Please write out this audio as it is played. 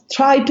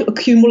try to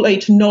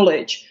accumulate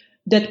knowledge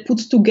that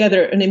puts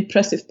together an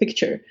impressive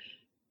picture.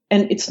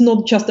 And it's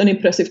not just an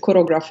impressive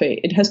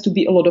choreography. It has to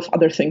be a lot of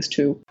other things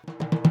too.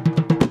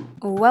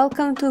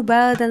 Welcome to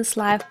Belly Dance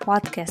Live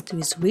podcast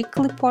with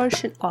weekly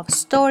portion of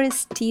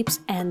stories,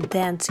 tips and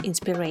dance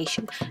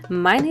inspiration.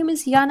 My name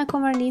is Yana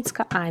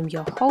Komarnitska, I'm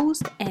your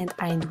host and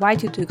I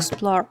invite you to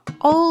explore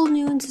all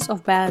nuances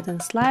of Belly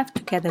Dance Live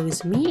together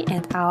with me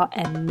and our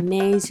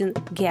amazing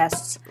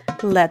guests.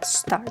 Let's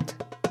start.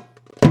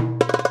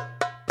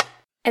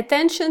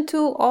 Attention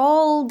to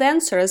all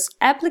dancers,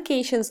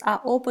 applications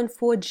are open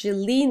for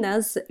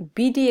Jelina's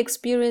BD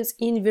experience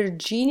in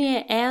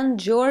Virginia and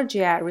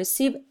Georgia.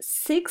 Receive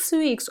 6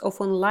 weeks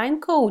of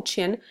online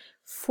coaching,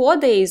 4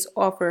 days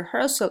of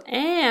rehearsal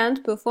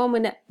and perform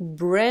in a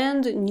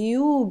brand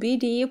new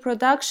BD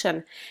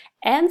production.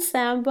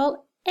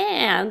 Ensemble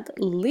and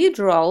lead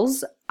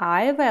roles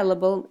are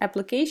available.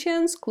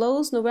 Applications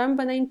close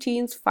November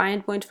 19th.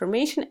 Find more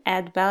information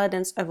at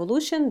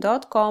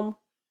bellydanceevolution.com.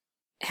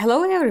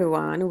 Hello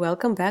everyone,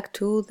 welcome back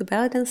to the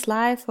Belly Dance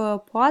Live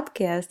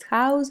podcast.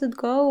 How's it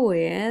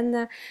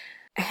going?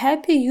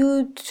 Happy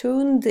you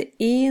tuned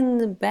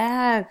in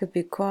back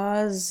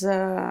because,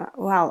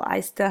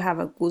 I still have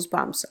a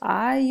goosebumps.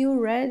 Are you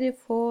ready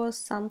for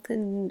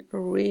something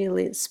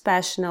really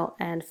special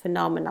and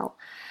phenomenal?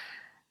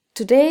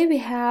 Today we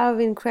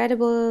have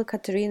incredible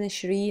Katerina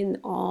Shirin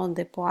on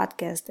the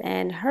podcast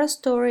and her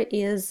story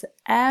is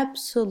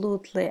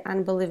absolutely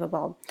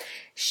unbelievable.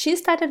 She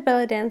started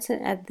belly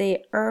dancing at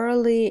the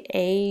early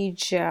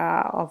age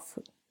of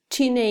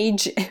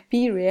teenage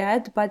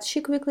period, but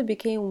she quickly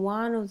became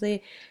one of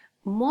the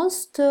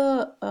most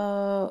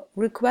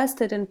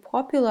requested and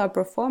popular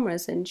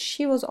performers, and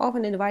she was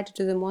often invited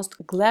to the most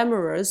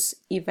glamorous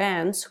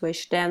events where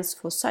she danced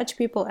for such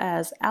people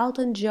as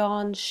Elton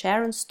John,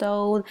 Sharon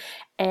Stone,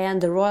 and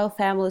the royal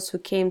families who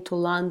came to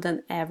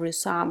London every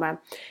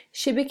summer.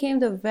 She became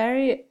the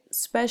very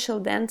special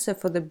dancer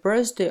for the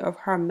birthday of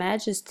Her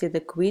Majesty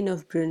the Queen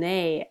of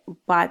Brunei,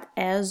 but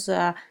as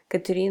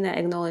Katerina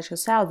acknowledged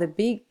herself, the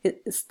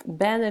biggest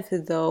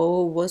benefit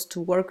though was to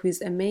work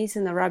with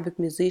amazing Arabic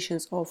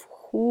musicians, of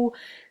who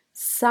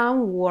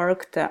some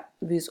worked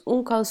with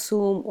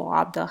Kulthum or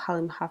Abdul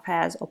Halim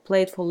Hafez or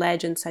played for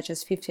legends such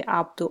as 50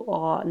 Abdu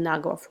or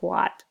Nagwa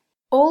Fuad.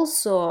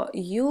 Also,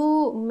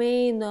 you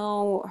may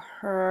know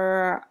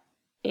her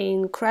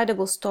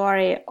incredible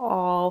story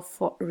of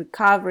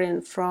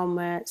recovering from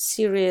a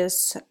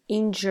serious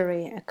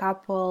injury a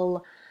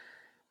couple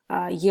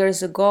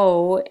years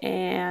ago,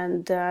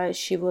 and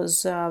she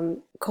was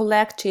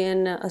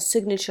collecting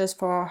signatures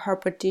for her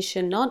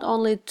petition, not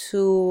only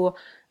to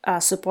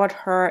support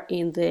her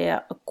in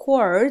the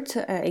court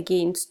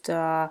against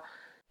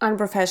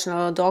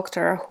unprofessional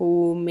doctor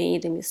who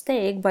made a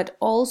mistake, but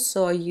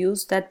also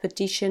use that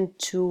petition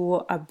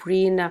to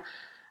bring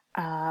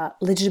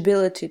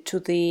legibility to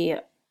the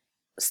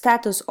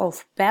status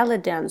of ballet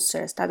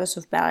dancer, status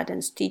of ballet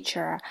dance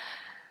teacher.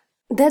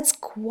 That's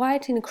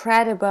quite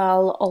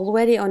incredible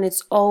already on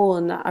its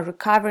own,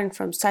 recovering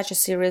from such a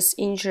serious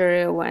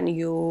injury when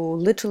you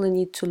literally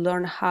need to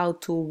learn how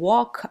to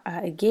walk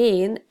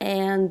again,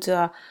 and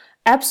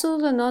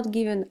absolutely not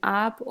giving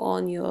up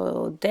on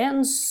your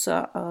dance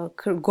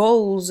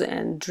goals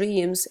and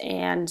dreams,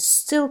 and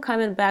still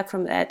coming back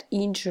from that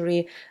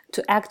injury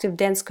to active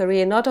dance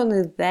career. Not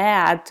only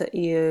that,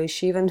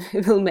 she even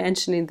will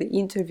mention in the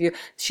interview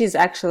she's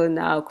actually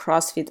now a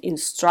CrossFit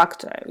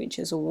instructor, which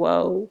is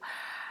whoa.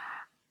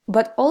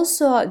 But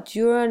also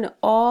during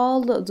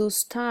all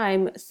those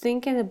time,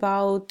 thinking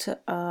about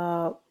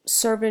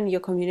serving your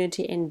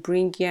community and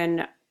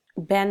bringing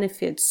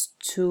benefits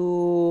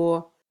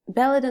to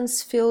belly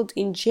dance field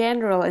in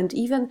general, and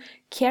even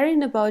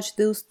caring about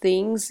those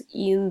things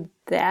in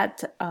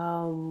that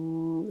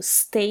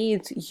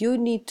state, you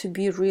need to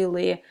be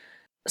really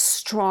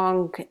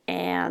strong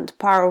and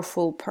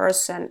powerful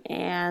person.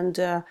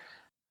 And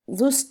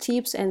those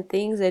tips and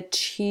things that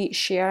she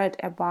shared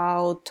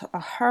about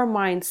her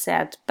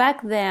mindset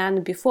back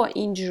then, before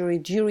injury,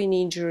 during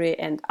injury,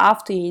 and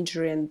after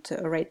injury, and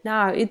right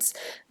now, it's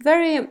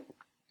very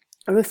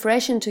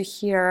refreshing to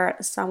hear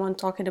someone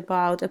talking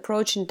about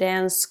approaching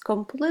dance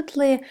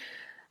completely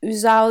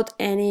without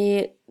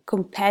any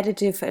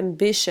competitive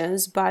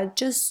ambitions, but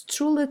just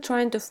truly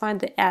trying to find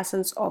the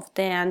essence of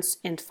dance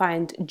and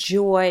find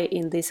joy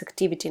in this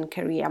activity and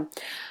career.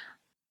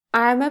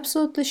 I'm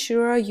absolutely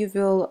sure you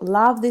will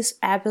love this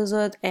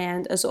episode,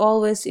 and as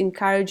always,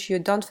 encourage you,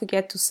 don't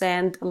forget to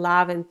send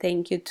love and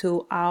thank you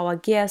to our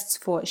guests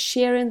for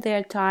sharing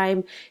their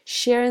time,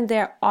 sharing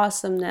their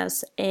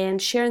awesomeness, and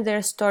sharing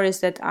their stories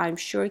that I'm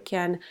sure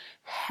can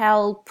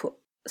help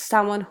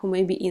someone who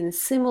may be in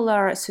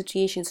similar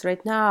situations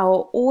right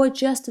now, or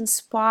just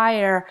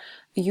inspire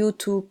you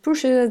to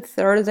push it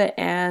further.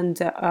 And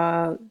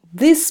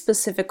this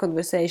specific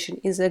conversation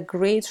is a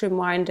great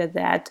reminder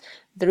that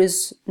there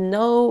is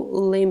no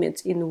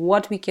limit in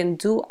what we can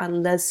do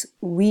unless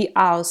we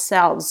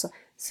ourselves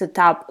set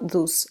up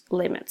those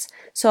limits.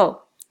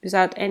 So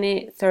without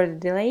any further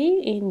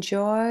delay,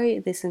 enjoy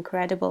this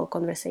incredible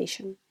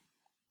conversation.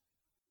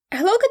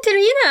 Hello,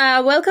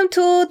 Katerina. Welcome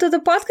to the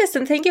podcast,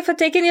 and thank you for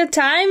taking your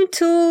time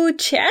to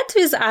chat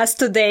with us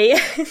today.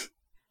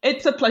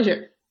 It's a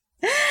pleasure.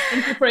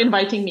 Thank you for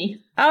inviting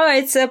me. Oh,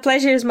 it's a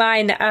pleasure is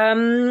mine.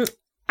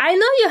 I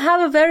know you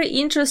have a very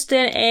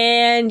interesting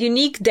and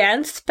unique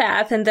dance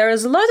path, and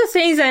there's a lot of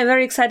things I'm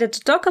very excited to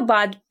talk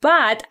about,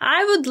 but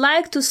I would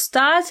like to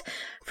start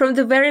from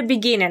the very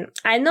beginning.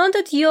 I know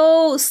that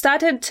you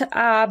started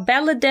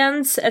ballet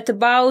dance at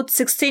about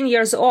 16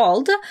 years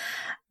old.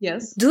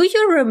 Yes. Do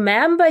you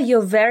remember your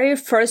very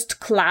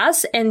first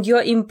class and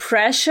your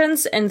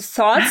impressions and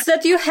thoughts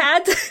that you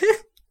had?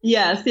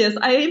 Yes.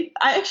 I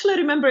actually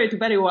remember it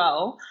very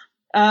well.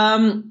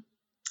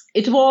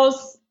 It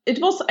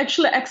was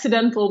actually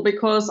accidental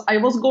because I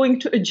was going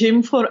to a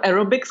gym for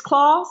aerobics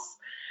class,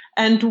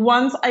 and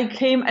once I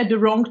came at the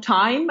wrong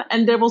time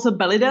and there was a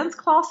belly dance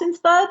class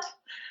instead.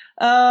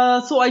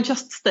 So I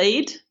just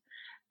stayed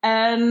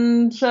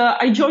and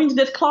I joined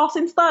that class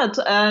instead.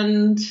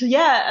 And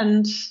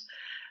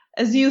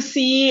as you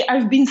see,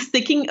 I've been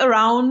sticking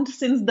around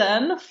since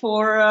then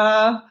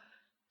for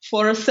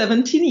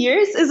 17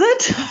 years, is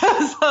it?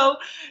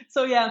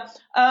 so yeah.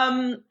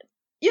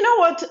 You know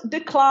what? The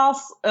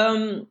class,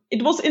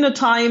 it was in a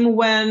time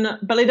when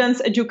belly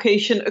dance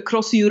education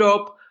across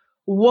Europe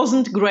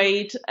wasn't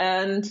great,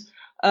 and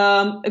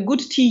a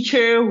good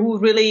teacher who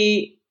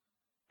really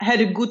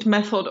had a good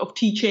method of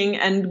teaching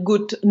and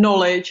good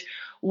knowledge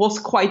was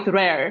quite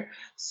rare.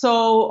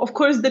 So, of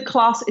course, the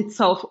class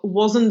itself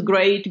wasn't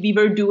great. We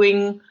were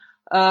doing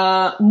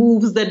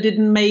moves that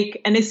didn't make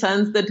any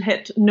sense, that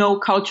had no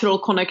cultural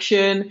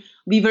connection.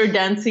 We were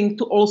dancing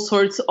to all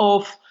sorts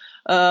of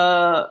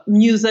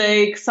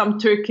music, some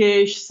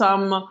Turkish,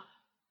 some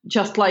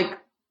just like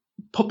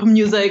pop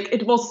music.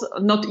 It was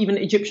not even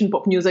Egyptian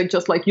pop music,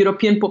 just like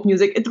European pop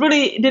music. It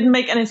really didn't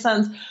make any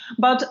sense.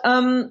 But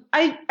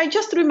I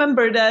just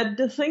remember that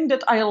the thing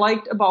that I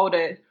liked about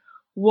it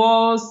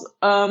was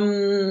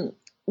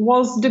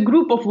the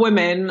group of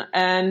women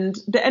and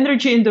the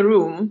energy in the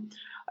room.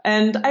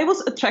 And I was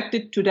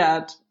attracted to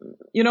that,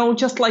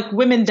 just like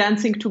women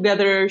dancing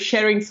together,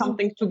 sharing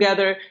something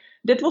together.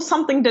 That was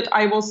something that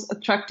I was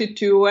attracted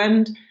to.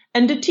 And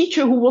the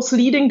teacher who was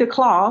leading the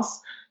class,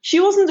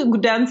 she wasn't a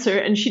good dancer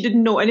and she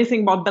didn't know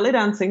anything about belly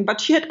dancing, but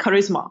she had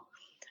charisma.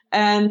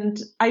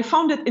 And I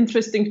found it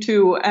interesting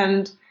too.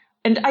 And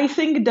I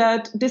think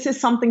that this is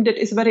something that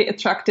is very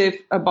attractive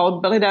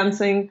about belly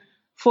dancing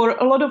for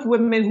a lot of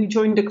women who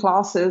join the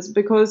classes,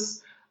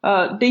 because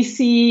they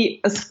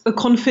see a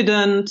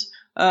confident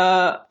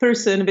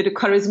person with a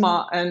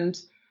charisma,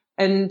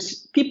 and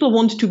people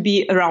want to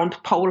be around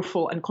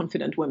powerful and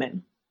confident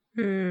women.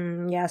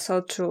 Yeah,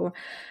 so true.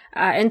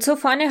 And so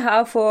funny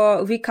how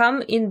we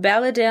come in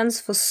ballet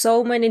dance for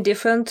so many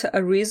different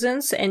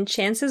reasons and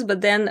chances, but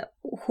then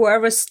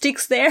whoever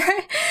sticks there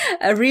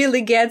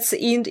really gets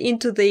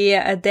into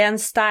the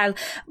dance style.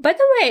 By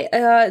the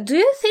way, do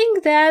you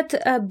think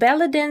that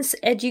ballet dance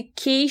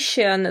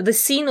education, the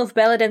scene of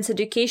ballet dance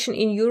education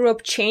in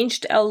Europe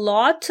changed a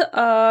lot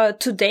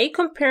today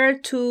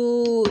compared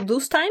to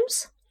those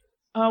times?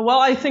 Well,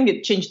 I think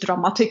it changed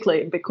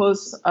dramatically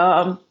because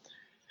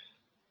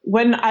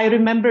when I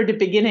remember the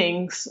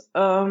beginnings,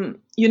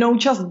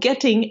 just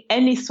getting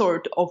any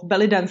sort of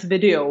belly dance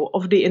video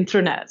of the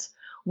internet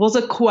was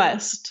a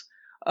quest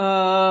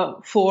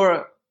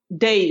for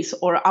days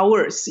or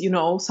hours,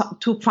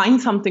 to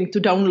find something, to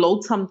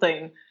download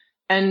something,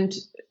 and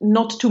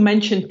not to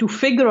mention to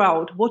figure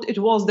out what it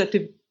was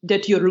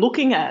that you're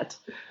looking at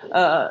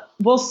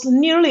was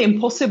nearly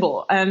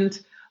impossible. And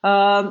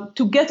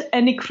to get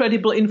any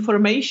credible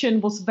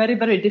information was very,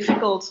 very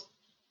difficult.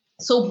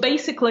 So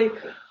basically,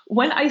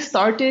 when I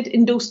started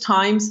in those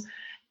times,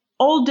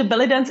 all the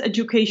belly dance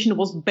education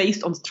was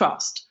based on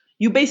trust.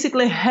 You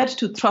basically had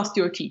to trust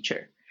your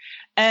teacher.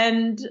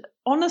 And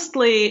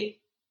honestly,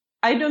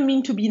 I don't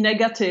mean to be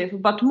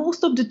negative, but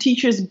most of the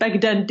teachers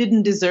back then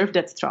didn't deserve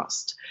that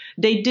trust.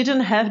 They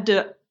didn't have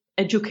the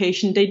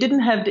education. They didn't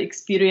have the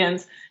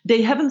experience.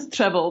 They haven't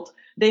traveled.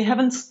 They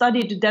haven't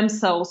studied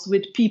themselves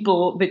with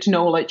people with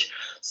knowledge.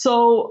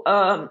 So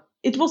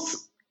it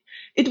was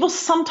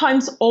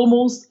sometimes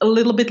almost a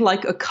little bit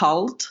like a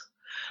cult.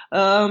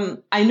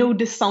 I know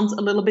this sounds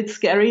a little bit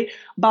scary,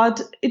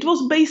 but it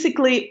was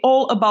basically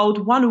all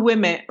about one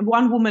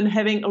woman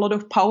having a lot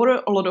of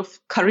power, a lot of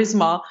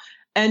charisma,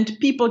 and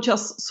people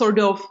just sort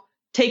of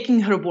taking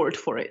her word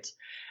for it.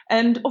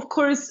 And of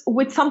course,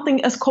 with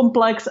something as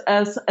complex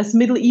as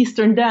Middle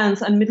Eastern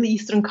dance and Middle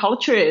Eastern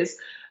culture is,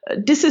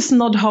 this is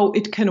not how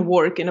it can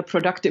work in a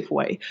productive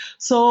way.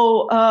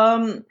 So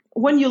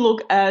when you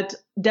look at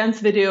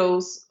dance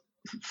videos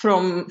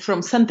from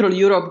Central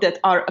Europe that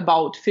are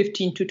about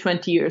 15 to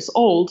 20 years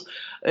old,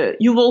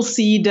 you will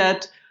see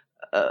that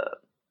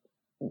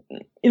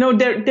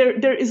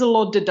there is a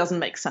lot that doesn't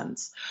make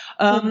sense.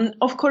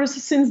 Of course,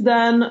 since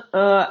then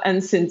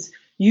and since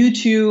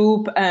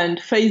YouTube and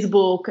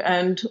Facebook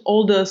and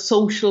all the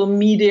social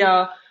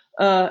media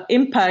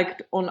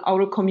impact on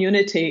our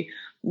community,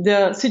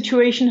 the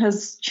situation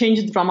has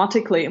changed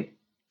dramatically.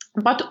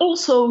 But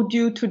also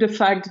due to the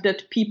fact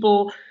that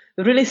people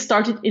really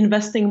started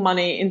investing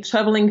money in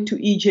traveling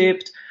to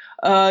Egypt.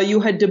 You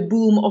had the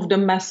boom of the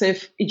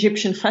massive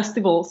Egyptian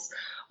festivals,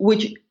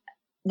 which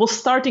was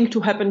starting to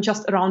happen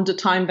just around the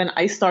time when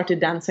I started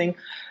dancing.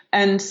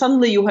 And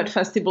suddenly you had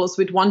festivals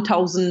with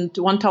 1,000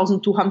 to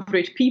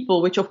 1,200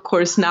 people, which of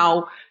course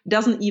now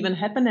doesn't even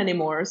happen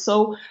anymore.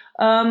 So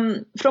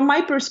from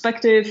my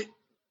perspective,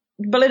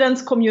 belly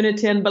dance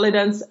community and belly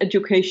dance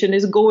education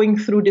is going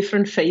through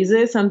different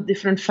phases and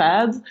different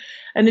fads,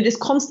 and it is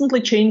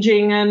constantly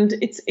changing, and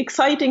it's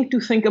exciting to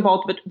think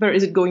about where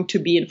is it going to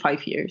be in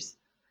 5 years.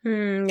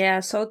 Yeah,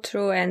 so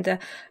true. And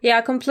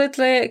I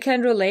completely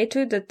can relate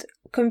to it, that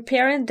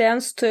comparing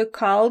dance to a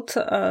cult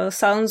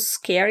sounds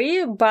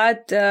scary,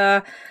 but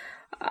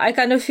I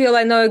kind of feel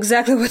I know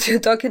exactly what you're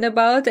talking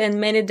about,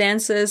 and many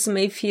dancers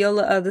may feel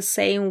the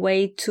same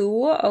way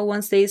too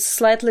once they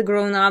slightly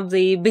grown up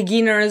the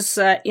beginners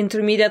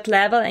intermediate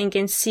level and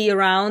can see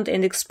around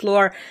and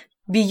explore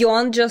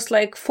beyond just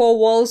like four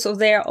walls of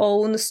their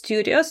own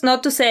studios.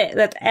 Not to say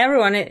that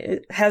everyone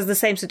has the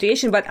same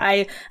situation, but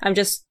I'm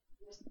just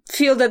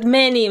feel that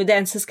many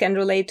dancers can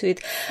relate to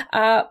it.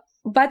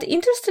 But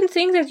interesting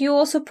thing that you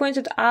also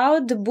pointed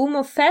out the boom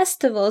of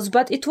festivals,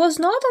 but it was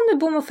not only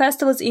boom of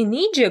festivals in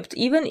Egypt,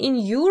 even in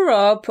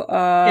Europe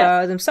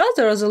themselves,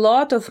 there was a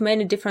lot of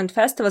many different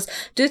festivals.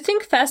 Do you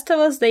think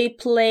festivals they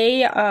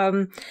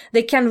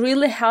can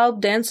really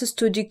help dancers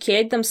to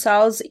educate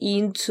themselves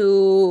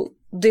into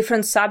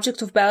different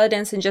subjects of belly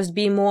dance and just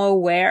be more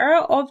aware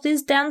of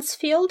this dance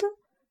field?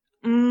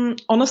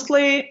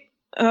 Honestly,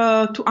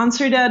 to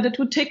answer that, it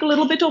would take a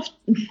little bit of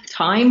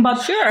time,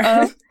 but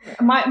sure.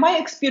 My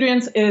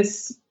experience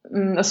is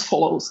as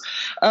follows.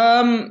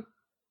 It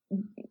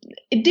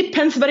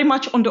depends very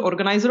much on the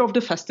organizer of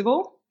the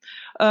festival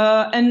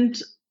and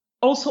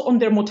also on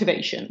their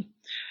motivation.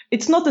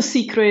 It's not a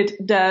secret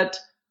that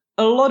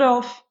a lot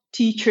of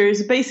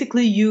teachers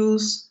basically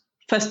use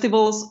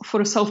festivals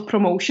for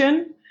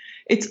self-promotion.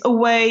 It's a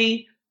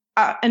way,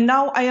 and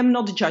now I am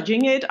not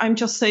judging it, I'm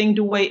just saying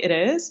the way it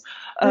is.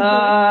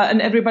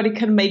 And everybody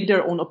can make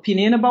their own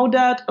opinion about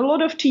that. A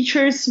lot of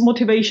teachers'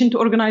 motivation to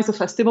organize a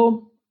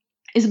festival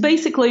is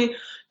basically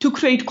to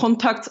create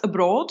contacts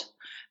abroad,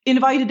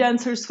 invite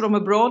dancers from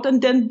abroad,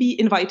 and then be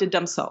invited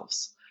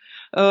themselves.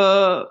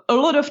 A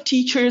lot of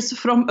teachers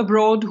from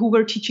abroad who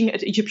were teaching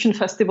at Egyptian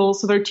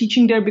festivals were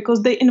teaching there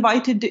because they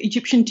invited the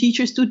Egyptian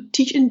teachers to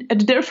teach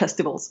at their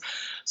festivals.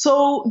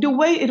 So the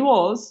way it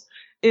was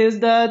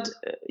is that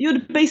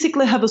you'd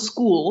basically have a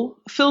school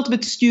filled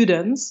with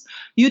students.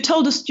 You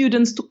tell the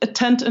students to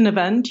attend an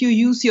event. You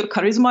use your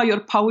charisma,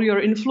 your power, your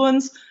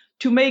influence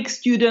to make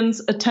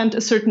students attend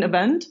a certain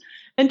event.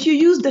 And you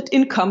use that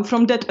income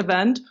from that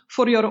event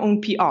for your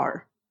own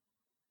PR.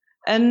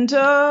 And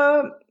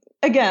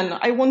again,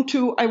 I want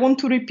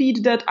to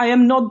repeat that I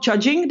am not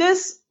judging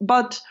this,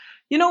 but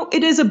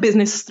it is a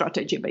business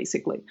strategy,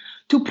 basically,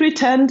 to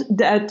pretend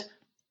that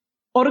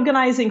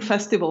organizing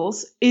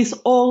festivals is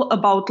all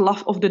about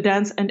love of the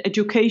dance and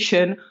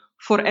education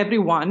for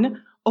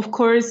everyone, of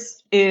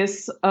course,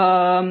 is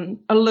a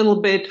little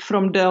bit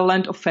from the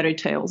land of fairy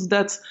tales.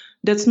 That's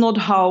not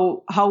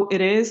how it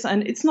is,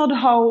 and it's not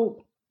how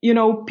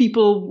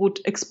people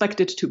would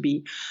expect it to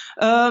be.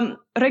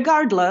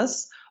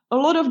 Regardless, a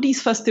lot of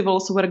these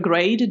festivals were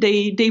great.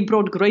 They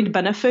brought great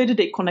benefit.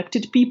 They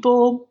connected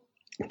people.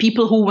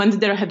 People who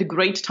went there had a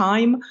great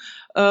time.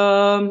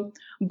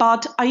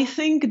 But I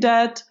think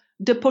that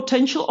the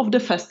potential of the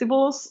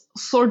festivals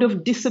sort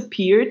of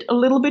disappeared a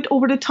little bit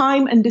over the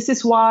time. And this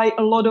is why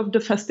a lot of the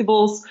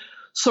festivals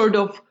sort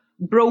of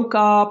broke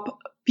up.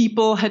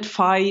 People had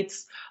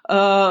fights.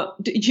 The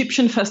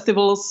Egyptian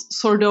festivals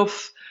sort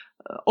of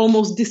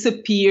almost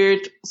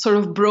disappeared, sort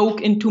of broke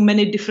into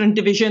many different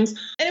divisions.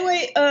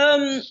 Anyway,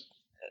 the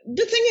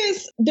thing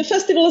is, the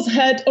festivals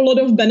had a lot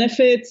of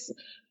benefits,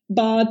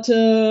 but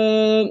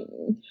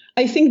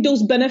I think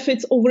those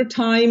benefits over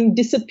time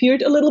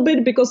disappeared a little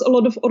bit because a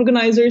lot of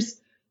organizers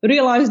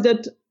realized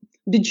that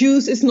the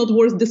juice is not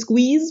worth the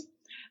squeeze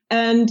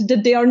and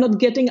that they are not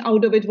getting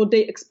out of it what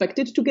they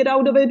expected to get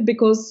out of it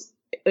because,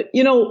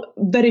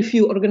 very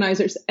few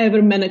organizers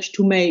ever managed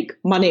to make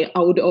money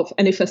out of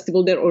any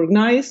festival they're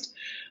organized,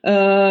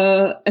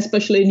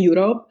 especially in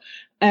Europe.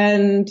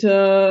 And,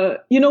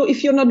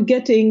 if you're not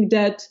getting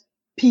that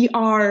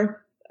PR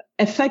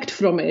effect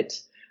from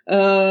it,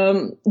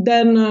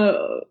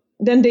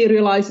 then they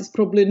realize it's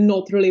probably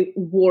not really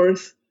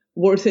worth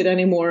it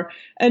anymore.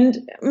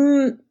 And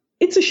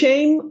it's a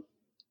shame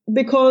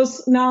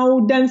because now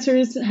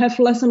dancers have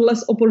less and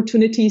less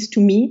opportunities to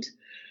meet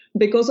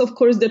because, of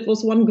course, that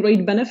was one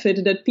great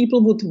benefit that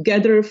people would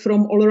gather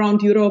from all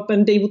around Europe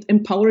and they would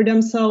empower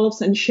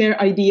themselves and share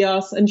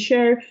ideas and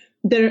share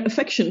their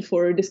affection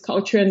for this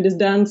culture and this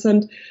dance.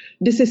 And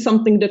this is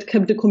something that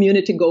kept the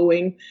community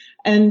going.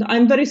 And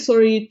I'm very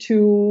sorry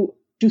to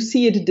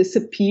see it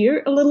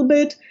disappear a little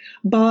bit.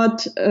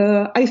 But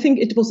I think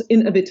it was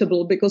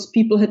inevitable because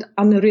people had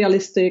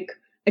unrealistic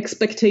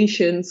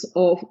expectations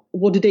of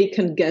what they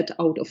can get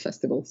out of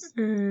festivals.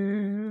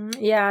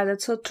 Yeah,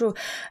 that's so true.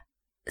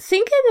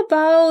 thinking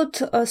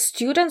about a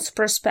student's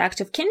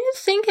perspective, can you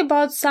think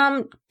about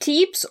some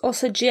tips or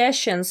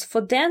suggestions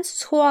for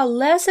dancers who are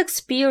less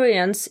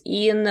experienced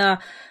in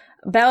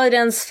belly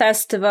dance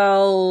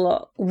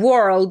festival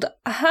world?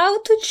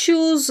 How to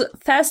choose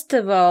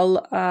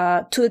festival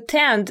to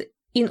attend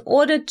in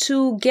order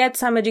to get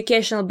some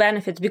educational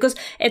benefits? Because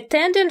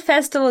attending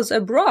festivals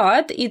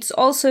abroad, it's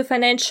also a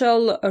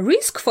financial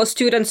risk for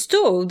students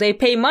too. They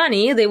pay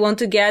money. They want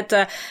to get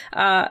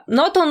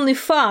not only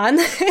fun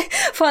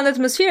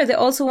atmosphere, they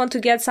also want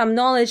to get some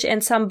knowledge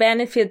and some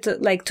benefit,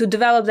 like to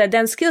develop their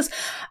dance skills.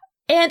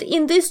 And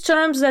in these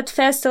terms that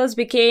festivals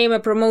became a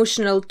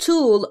promotional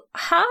tool,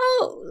 how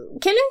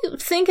can you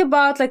think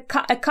about like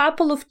a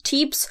couple of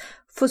tips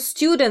for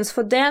students,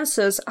 for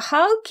dancers?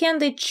 How can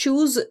they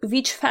choose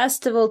which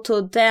festival to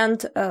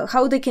attend?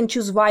 How they can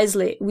choose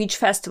wisely which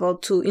festival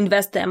to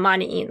invest their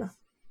money in?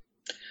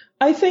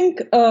 I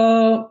think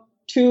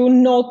to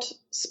not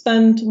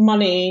spend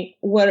money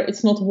where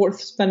it's not worth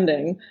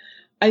spending.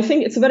 I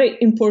think it's very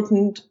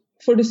important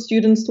for the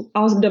students to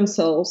ask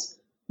themselves,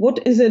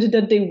 what is it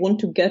that they want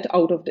to get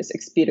out of this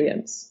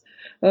experience?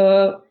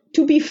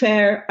 To be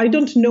fair, I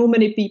don't know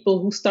many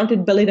people who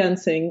started belly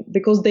dancing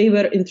because they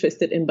were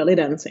interested in belly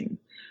dancing.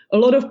 A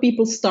lot of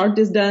people start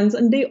this dance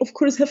and they, of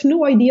course, have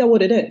no idea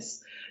what it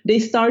is. They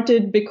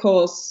started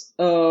because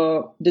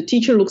the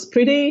teacher looks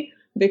pretty,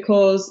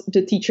 because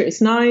the teacher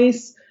is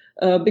nice,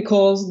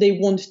 because they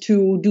want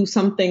to do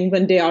something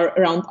when they are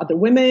around other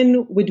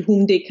women with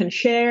whom they can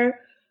share.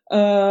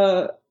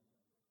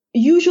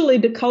 Usually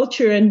the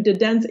culture and the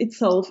dance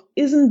itself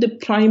isn't the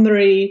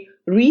primary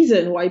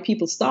reason why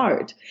people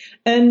start.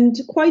 And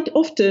quite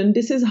often,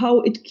 this is how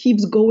it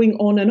keeps going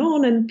on,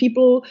 and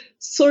people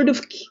sort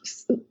of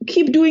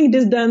keep doing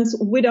this dance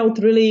without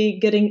really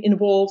getting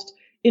involved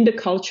in the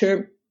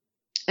culture.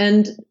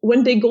 And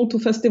when they go to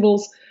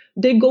festivals,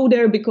 they go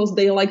there because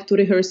they like to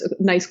rehearse a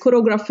nice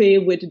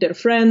choreography with their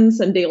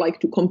friends, and they like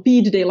to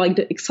compete. They like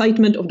the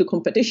excitement of the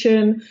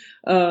competition.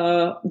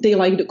 They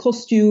like the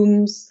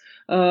costumes.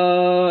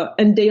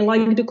 And they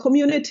like the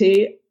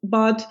community,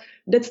 but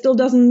that still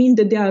doesn't mean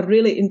that they are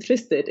really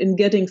interested in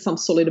getting some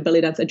solid belly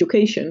dance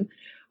education.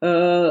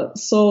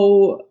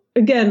 So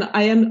again,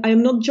 I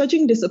am not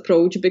judging this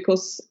approach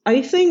because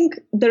I think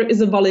there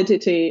is a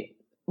validity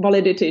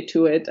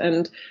to it,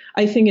 and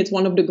I think it's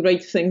one of the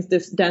great things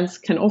this dance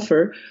can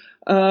offer.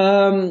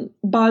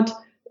 But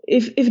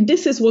if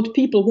this is what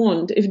people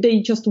want, if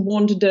they just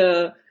want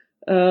the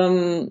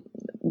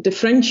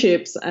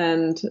friendships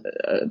and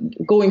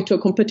going to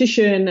a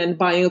competition and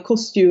buying a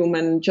costume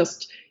and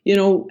just,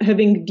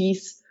 having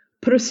these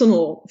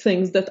personal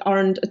things that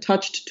aren't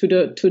attached to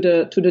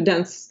the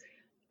dance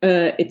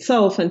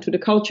itself and to the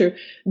culture,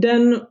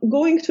 then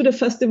going to the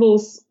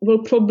festivals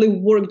will probably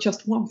work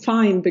just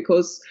fine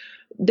because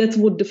that's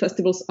what the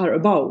festivals are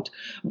about.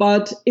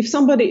 But if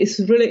somebody is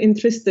really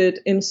interested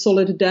in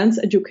solid dance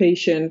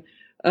education,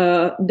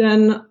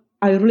 then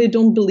I really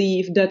don't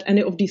believe that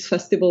any of these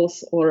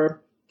festivals, or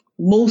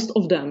most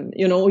of them,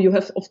 you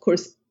have, of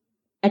course,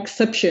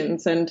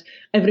 exceptions, and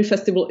every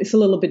festival is a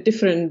little bit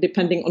different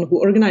depending on who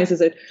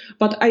organizes it.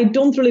 But I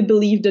don't really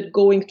believe that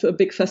going to a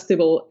big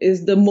festival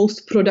is the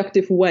most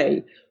productive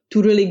way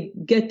to really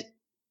get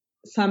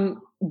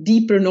some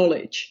deeper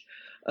knowledge.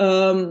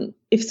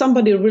 If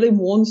somebody really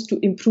wants to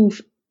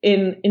improve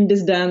in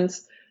this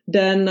dance,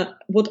 then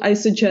what I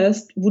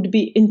suggest would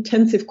be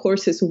intensive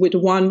courses with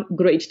one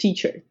great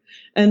teacher.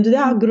 And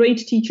there are great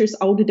teachers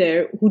out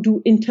there who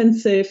do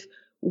intensive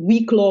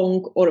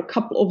week-long or a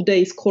couple of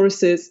days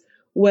courses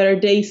where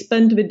they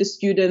spend with the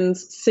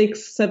students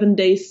 7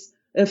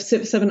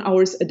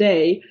 hours a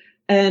day,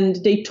 and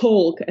they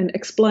talk and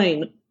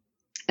explain.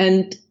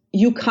 And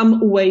you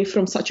come away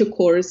from such a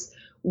course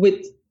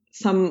with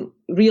some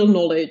real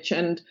knowledge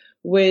and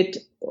with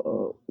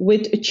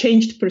a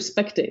changed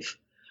perspective,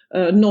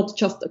 not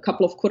just a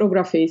couple of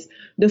choreographies.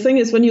 The thing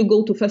is, when you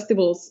go to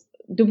festivals,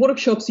 the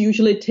workshops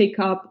usually take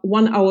up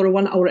 1 hour,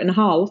 1 hour and a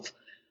half.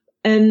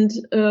 And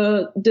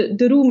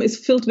the room is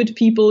filled with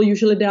people.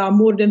 Usually there are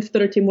more than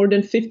 30, more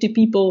than 50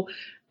 people.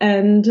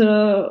 And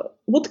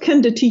what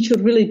can the teacher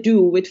really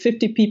do with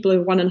 50 people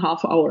in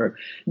 1.5 hours?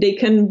 They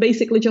can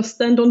basically just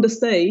stand on the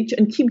stage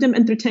and keep them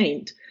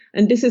entertained.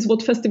 And this is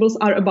what festivals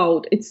are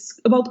about. It's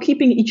about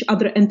keeping each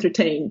other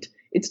entertained.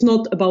 It's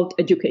not about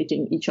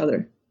educating each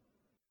other.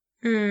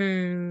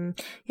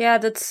 Yeah,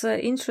 that's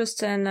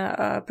interesting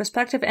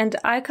perspective, and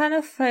I kind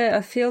of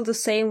feel the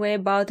same way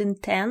about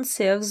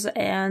intensives,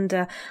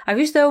 and I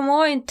wish there were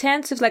more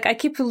intensives. Like, I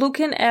keep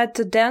looking at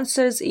the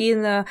dancers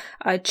in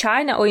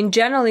China or in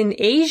general in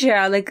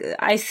Asia. Like,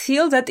 I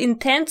feel that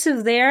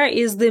intensive there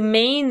is the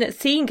main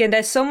thing, and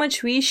I so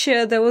much wish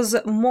there was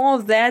more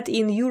of that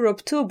in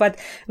Europe too, but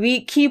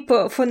we keep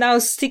for now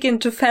sticking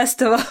to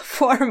festival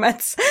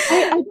formats.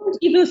 I don't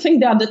even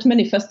think there are that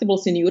many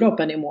festivals in Europe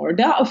anymore.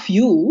 There are a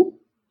few.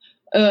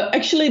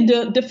 Actually,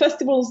 the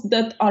festivals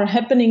that are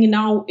happening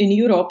now in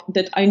Europe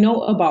that I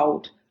know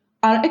about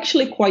are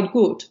actually quite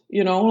good.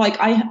 Like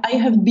I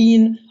have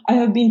been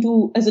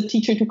to, as a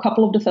teacher, to a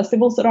couple of the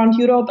festivals around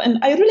Europe, and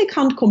I really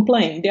can't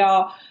complain. They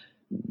are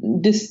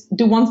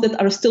the ones that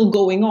are still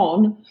going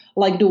on,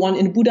 like the one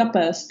in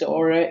Budapest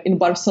or in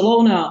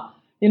Barcelona.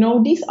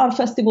 These are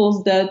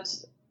festivals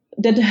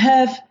that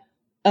have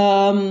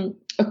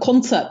a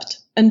concept,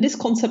 and this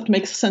concept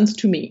makes sense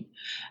to me.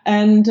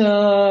 And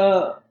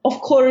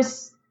of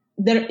course,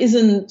 there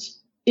isn't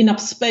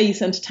enough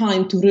space and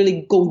time to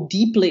really go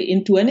deeply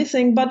into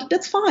anything, but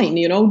that's fine.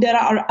 There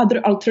are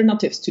other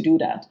alternatives to do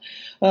that.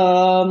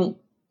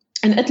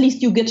 And at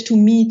least you get to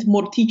meet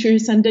more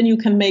teachers, and then you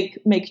can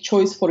make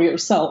choice for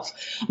yourself.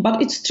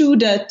 But it's true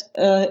that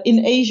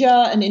in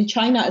Asia and in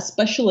China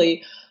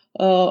especially,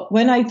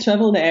 when I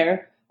travel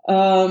there,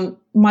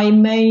 my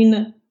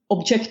main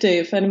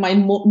objective and my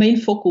main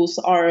focus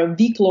are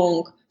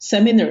week-long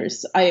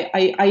seminars.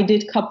 I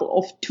did a couple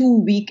of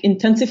 2-week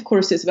intensive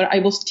courses where I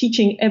was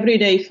teaching every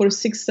day for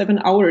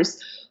 6-7 hours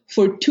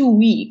for 2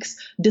 weeks,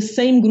 the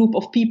same group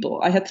of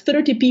people. I had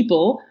 30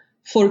 people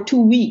for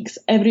 2 weeks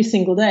every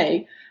single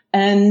day.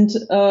 And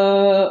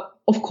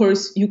of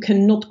course, you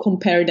cannot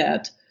compare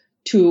that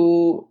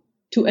to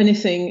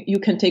anything you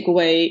can take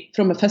away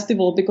from a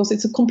festival, because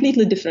it's a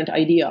completely different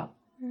idea.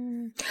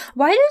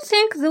 Why do you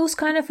think those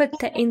kind of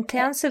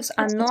intensives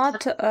are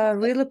not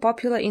really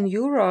popular in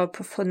Europe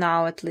for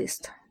now, at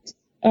least?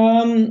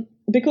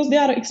 Because they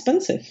are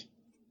expensive.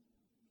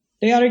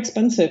 It's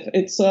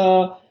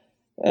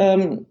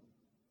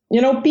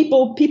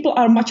people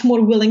are much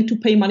more willing to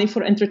pay money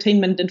for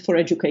entertainment than for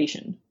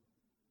education.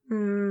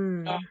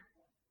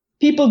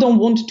 People don't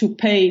want to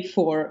pay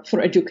for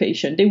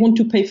education. They want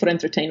to pay for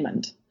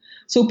entertainment.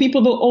 So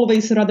people will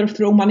always rather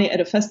throw money at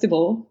a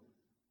festival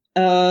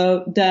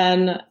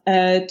than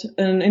at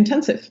an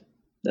intensive.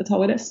 That's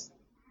how it is.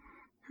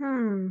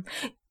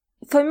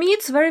 For me,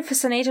 it's a very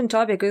fascinating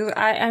topic, because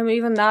I'm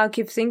even now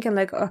keep thinking,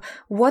 like,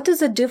 what is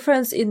the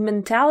difference in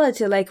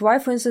mentality? Like, why,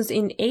 for instance,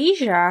 in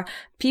Asia,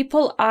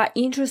 people are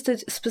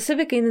interested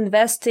specifically in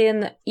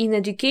investing in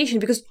education?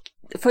 Because,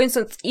 for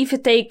instance, if you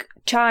take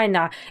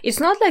China, it's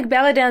not like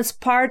belly dance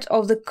part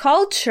of the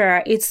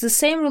culture. It's the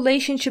same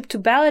relationship to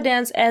belly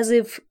dance as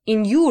if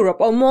in Europe,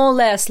 or more or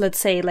less, let's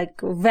say, like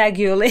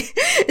vaguely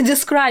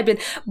describe it.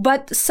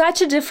 But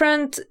such a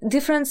difference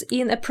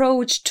in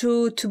approach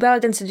to belly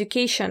dance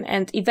education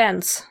and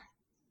events.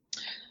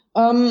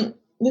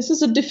 This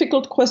is a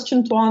difficult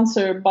question to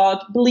answer,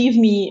 but believe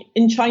me,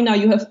 in China,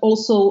 you have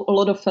also a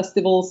lot of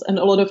festivals and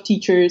a lot of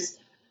teachers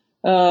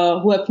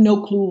who have no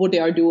clue what they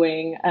are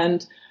doing.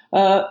 And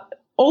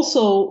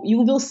also,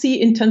 you will see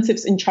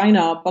intensives in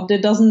China, but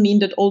that doesn't mean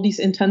that all these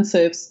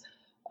intensives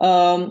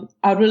are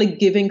really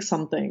giving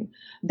something.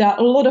 There are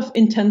a lot of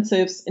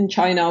intensives in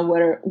China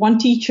where one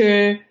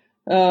teacher,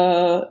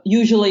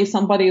 usually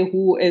somebody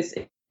who is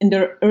in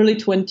their early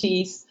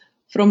 20s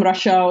from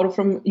Russia or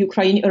from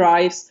Ukraine,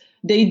 arrives.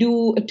 They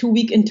do a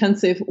 2-week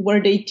intensive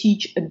where they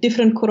teach a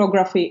different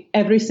choreography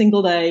every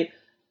single day,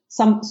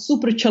 some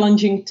super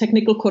challenging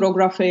technical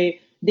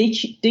choreography. They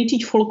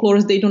teach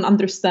folklores they don't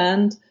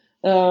understand.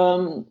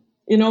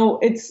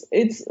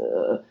 It's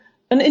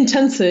an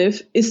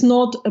intensive is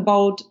not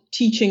about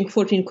teaching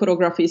 14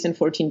 choreographies in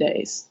 14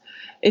 days.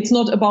 It's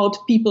not about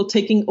people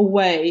taking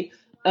away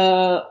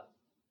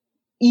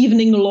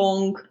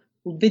evening-long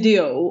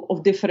video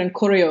of different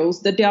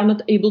choreos that they are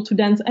not able to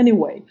dance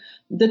anyway.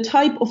 The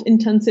type of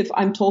intensive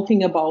I'm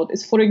talking about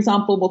is, for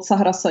example, what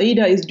Sahra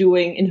Saida is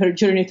doing in her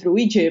journey through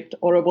Egypt,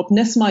 or what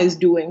Nesma is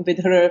doing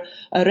with her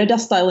Reda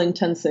style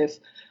intensive.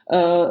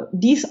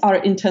 These are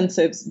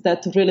intensives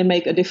that really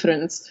make a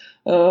difference.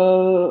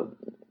 I'm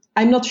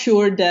not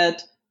sure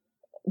that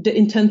the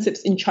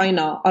intensives in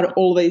China are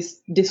always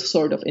this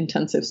sort of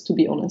intensives, to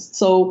be honest.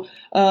 So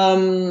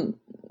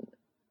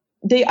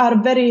they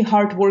are very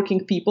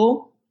hardworking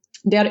people.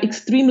 They are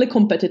extremely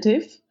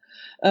competitive.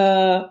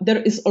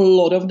 There is a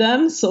lot of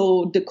them,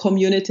 so the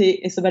community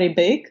is very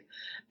big.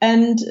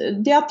 And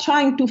they are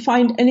trying to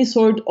find any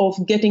sort of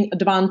getting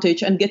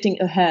advantage and getting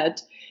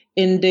ahead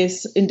in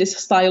this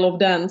style of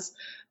dance.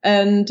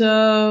 And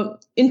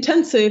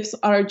intensives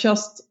are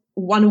just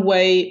one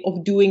way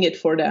of doing it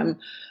for them.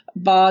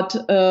 But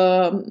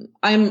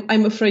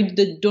I'm afraid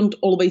they don't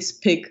always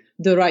pick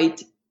the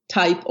right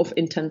type of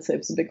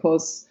intensives,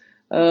 because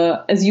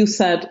as you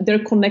said, their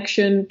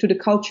connection to the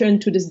culture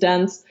and to this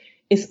dance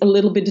is a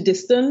little bit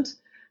distant.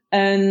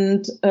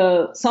 And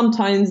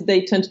sometimes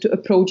they tend to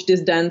approach this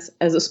dance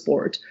as a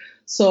sport.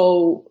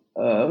 So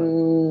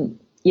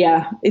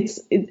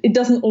it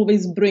doesn't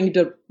always bring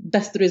the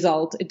best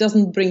result. It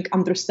doesn't bring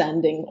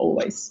understanding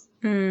always.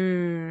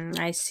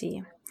 I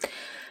see.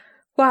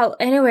 Well,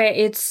 anyway,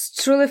 it's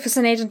truly a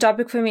fascinating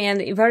topic for me,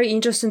 and very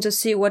interesting to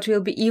see what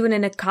will be even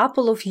in a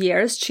couple of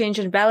years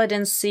changing belly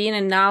dance scene,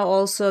 and now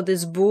also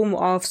this boom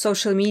of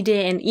social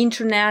media and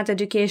internet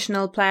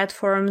educational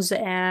platforms,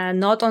 and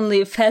not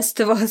only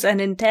festivals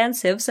and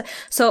intensives.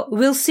 So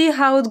we'll see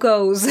how it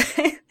goes.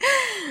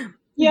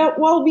 Yeah,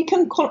 well, we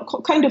can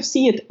kind of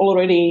see it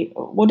already.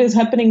 What is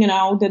happening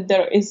now, that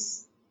there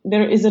is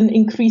an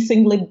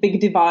increasingly big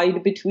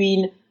divide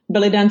between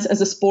belly dance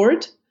as a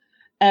sport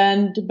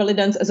and belly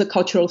dance as a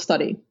cultural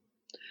study.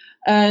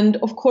 And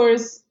of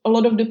course, a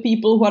lot of the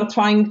people who are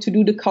trying to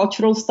do the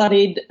cultural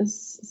study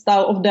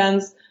style of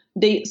dance,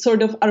 they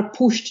sort of are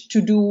pushed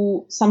to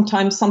do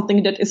sometimes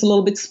something that is a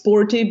little bit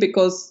sporty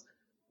because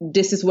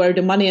this is where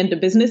the money and the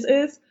business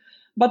is.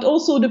 But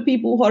also the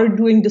people who are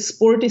doing the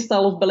sporty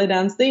style of belly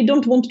dance, they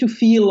don't want to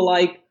feel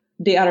like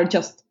they are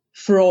just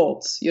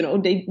frauds. You know,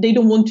 they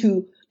don't want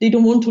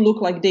to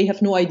look like they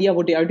have no idea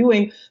what they are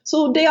doing.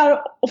 So they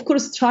are, of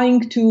course,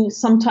 trying to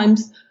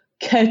sometimes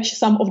catch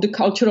some of the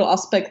cultural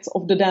aspects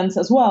of the dance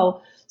as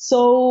well.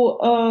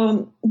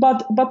 So,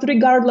 but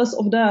regardless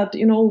of that,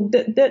 you know,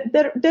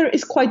 there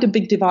is quite a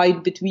big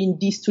divide between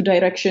these two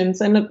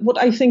directions. And what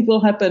I think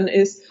will happen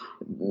is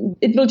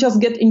it will just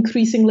get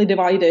increasingly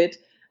divided.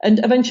 And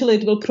eventually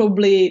it will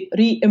probably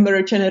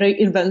re-emerge and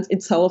reinvent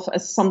itself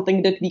as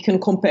something that we can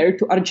compare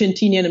to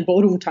Argentinian and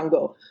ballroom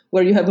tango,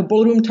 where you have a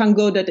ballroom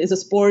tango that is a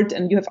sport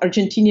and you have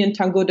Argentinian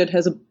tango that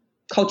has a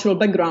cultural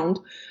background.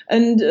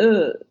 And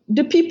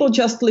the people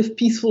just live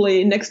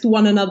peacefully next to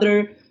one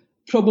another,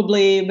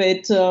 probably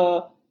with,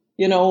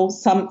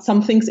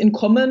 some things in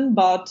common,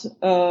 but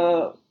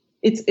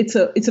it's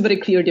a very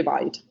clear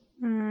divide.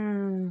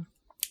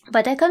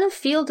 But I kind of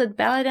feel that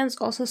belly dance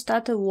also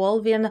started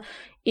evolving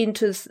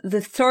into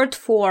the third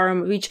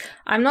form, which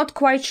I'm not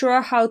quite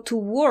sure how to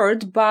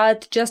word,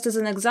 but just as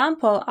an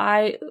example,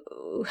 I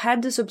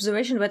had this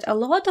observation that a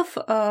lot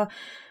of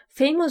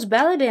famous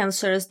belly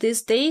dancers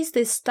these days,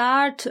 they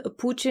start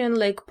putting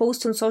like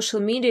posts on social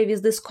media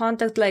with this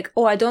contact like,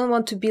 oh, I don't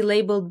want to be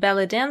labeled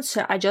belly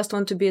dancer. I just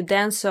want to be a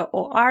dancer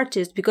or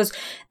artist, because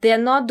they are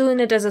not doing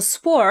it as a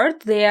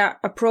sport. They are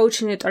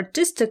approaching it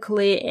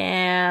artistically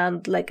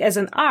and like as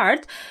an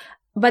art.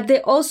 But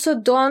they also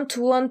don't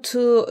want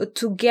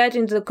to get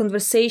into the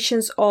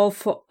conversations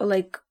of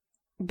like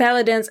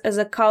belly dance as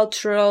a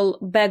cultural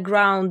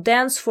background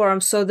dance form,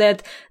 so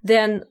that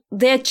then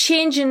they're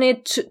changing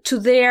it to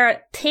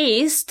their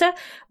taste,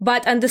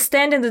 but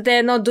understanding that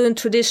they're not doing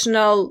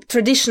traditional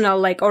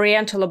like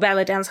oriental or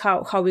belly dance,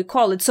 how we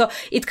call it. So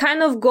it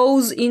kind of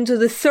goes into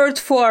the third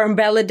form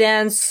belly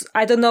dance.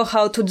 I don't know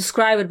how to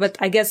describe it, but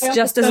I guess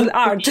just as an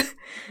art.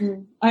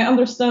 I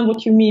understand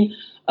what you mean.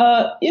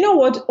 You know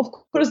what? Of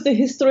course, the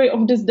history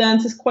of this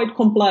dance is quite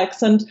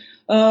complex. And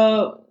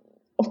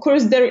of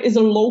course, there is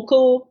a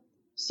local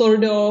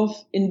sort of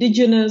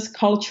indigenous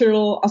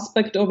cultural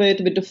aspect of it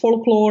with the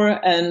folklore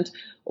and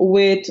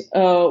with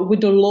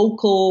the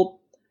local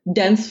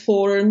dance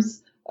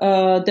forms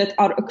that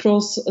are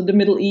across the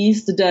Middle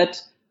East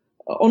that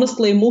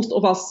honestly most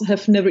of us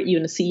have never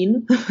even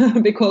seen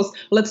because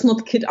let's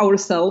not kid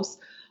ourselves.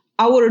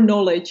 Our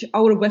knowledge,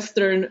 our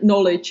Western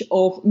knowledge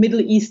of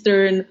Middle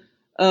Eastern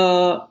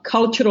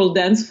cultural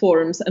dance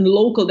forms and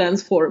local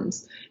dance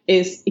forms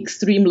is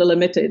extremely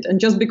limited. And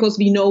just because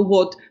we know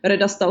what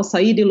Reda style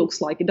Saidi looks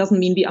like, it doesn't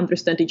mean we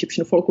understand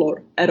Egyptian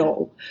folklore at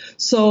all.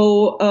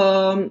 So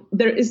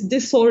there is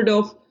this sort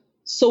of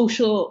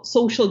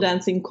social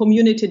dancing,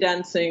 community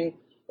dancing,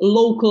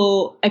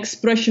 local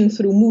expression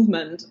through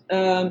movement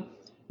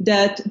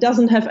that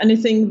doesn't have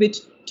anything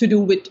to do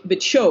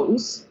with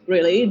shows,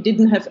 really. It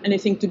didn't have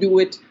anything to do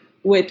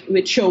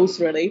with shows,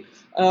 really.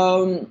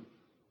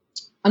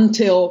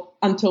 Until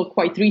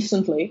quite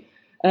recently.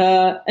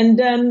 And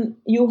then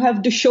you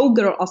have the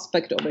showgirl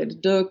aspect of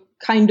it, the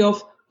kind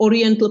of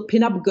Oriental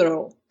pinup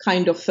girl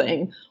kind of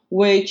thing,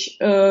 which,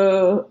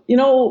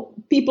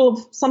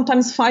 people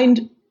sometimes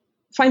find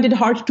it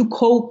hard to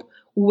cope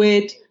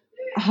with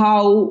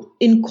how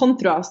in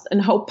contrast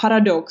and how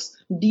paradox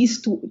these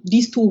two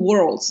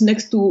worlds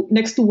next to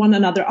one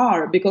another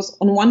are. Because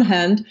on one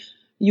hand,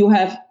 you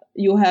have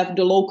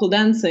the local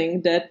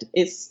dancing that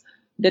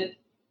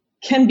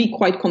can be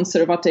quite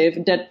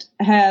conservative, that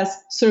has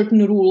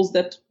certain rules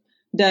that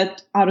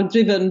are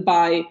driven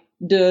by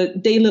the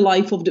daily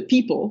life of the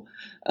people.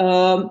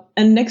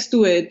 And next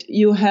to it,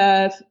 you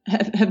have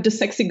the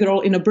sexy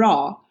girl in a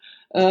bra.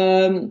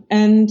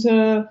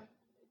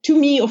 To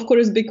me, of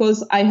course,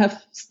 because I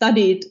have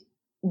studied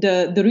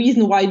the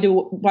reason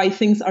why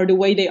things are the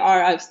way they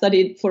are, I've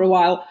studied for a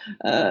while,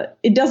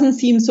 it doesn't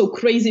seem so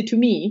crazy to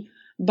me.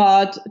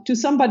 But to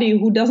somebody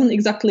who doesn't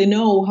exactly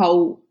know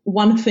how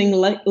one thing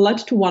led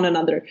to one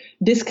another,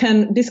 this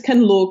can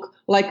look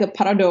like a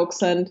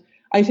paradox. And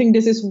I think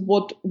this is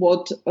what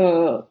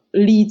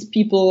leads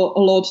people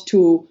a lot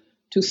to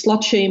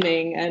slut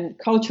shaming and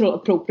cultural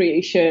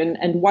appropriation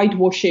and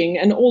whitewashing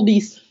and all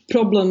these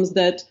problems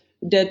that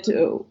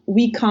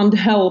we can't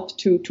help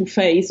to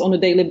face on a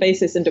daily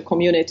basis in the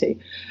community.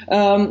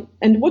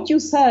 And what you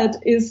said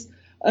is,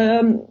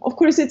 of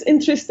course, it's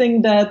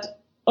interesting that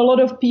a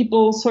lot of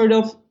people sort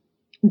of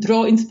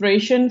draw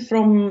inspiration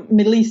from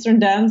Middle Eastern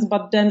dance,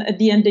 but then at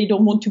the end they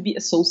don't want to be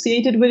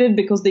associated with it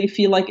because they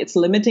feel like it's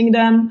limiting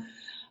them.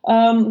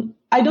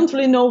 I don't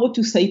really know what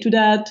to say to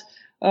that.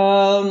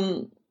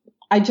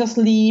 I just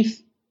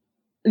leave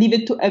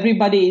it to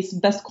everybody's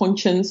best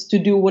conscience to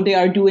do what they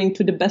are doing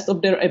to the best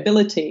of their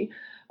ability.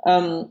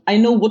 I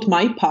know what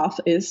my path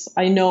is.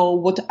 I know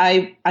what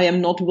I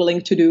am not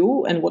willing to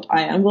do and what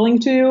I am willing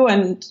to do.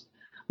 And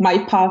my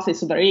path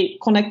is very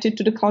connected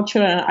to the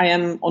culture. And I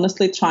am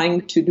honestly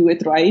trying to do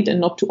it right and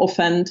not to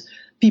offend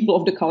people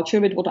of the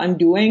culture with what I'm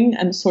doing,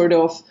 and sort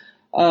of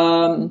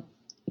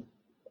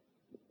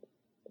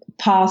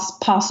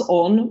pass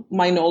on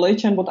my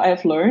knowledge and what I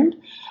have learned.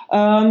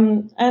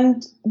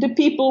 And the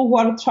people who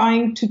are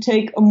trying to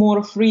take a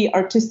more free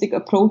artistic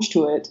approach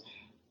to it,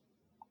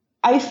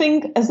 I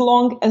think as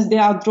long as they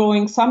are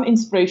drawing some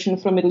inspiration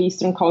from Middle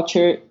Eastern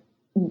culture,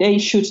 they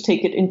should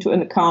take it into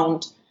an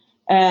account.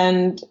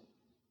 And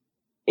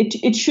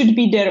it should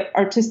be their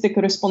artistic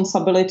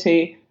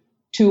responsibility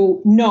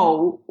to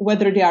know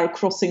whether they are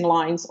crossing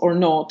lines or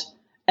not,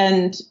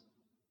 and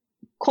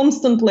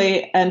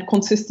constantly and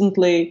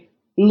consistently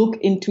look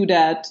into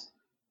that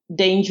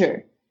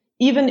danger.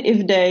 Even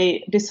if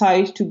they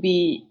decide to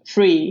be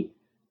free,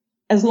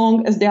 as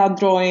long as they are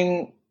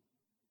drawing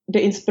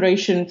the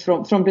inspiration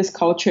from this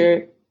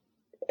culture,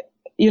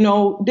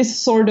 this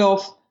sort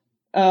of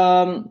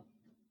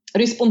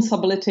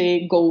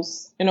responsibility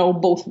goes,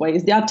 both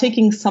ways. They are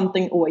taking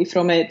something away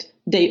from it.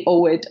 They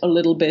owe it a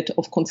little bit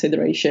of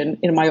consideration,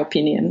 in my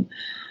opinion.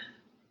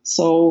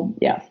 So,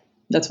 yeah,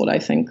 that's what I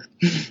think.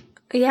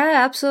 Yeah, I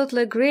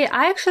absolutely agree.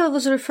 I actually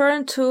was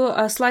referring to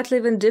a slightly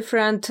even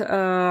different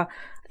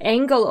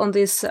angle on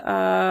this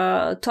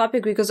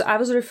topic, because I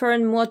was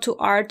referring more to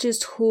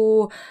artists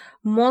who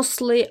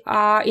mostly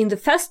are in the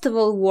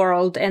festival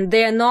world, and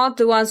they are not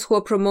the ones who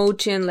are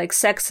promoting like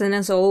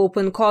sexiness or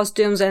open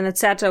costumes and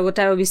etc.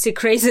 Whatever we see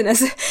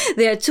craziness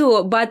there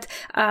too. But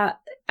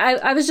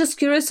I was just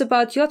curious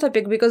about your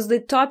topic, because the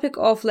topic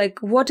of like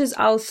what is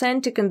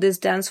authentic in this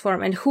dance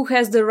form and who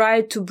has the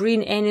right to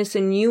bring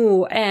anything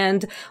new,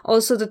 and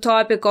also the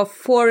topic of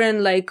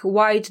foreign like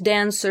white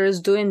dancers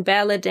doing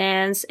ballet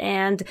dance,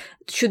 and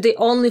should they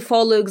only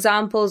follow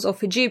examples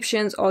of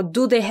Egyptians, or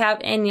do they have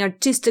any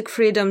artistic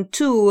freedom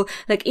too?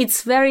 Like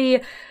it's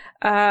very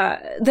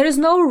there is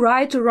no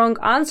right or wrong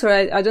answer.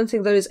 I don't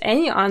think there is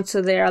any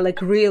answer there,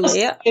 like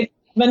really.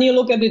 When you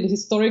look at it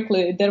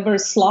historically, there were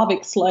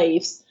Slavic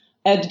slaves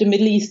at the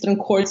Middle Eastern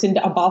courts in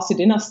the Abbasid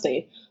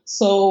dynasty.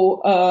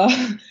 So,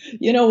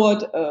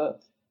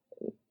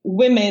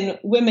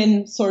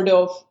 women sort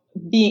of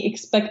being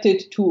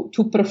expected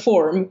to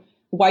perform,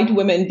 white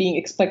women being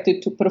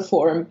expected to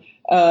perform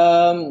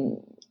a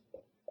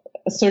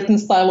certain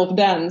style of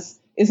dance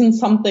isn't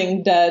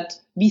something that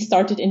we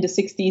started in the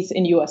 60s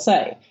in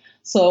USA.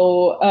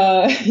 So,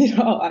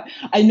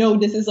 I know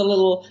this is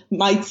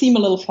might seem a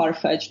little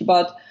far-fetched,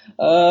 but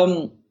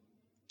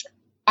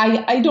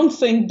I don't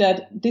think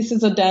that this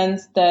is a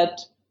dance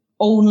that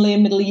only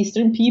Middle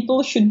Eastern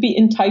people should be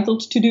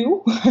entitled to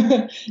do.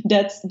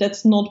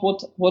 That's not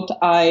what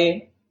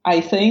I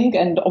think,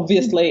 and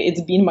obviously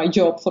it's been my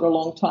job for a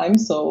long time,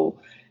 so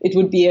it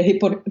would be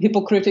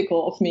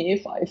hypocritical of me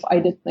if I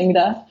did think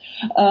that.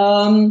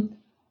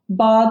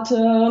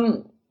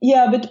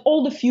 With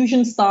all the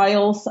fusion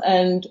styles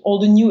and all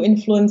the new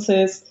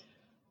influences,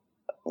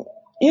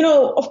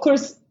 of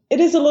course,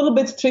 it is a little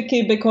bit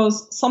tricky,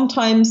 because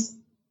sometimes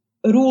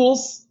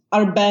rules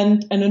are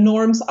bent and the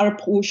norms are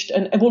pushed,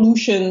 and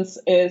evolution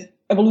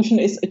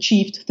is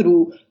achieved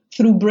through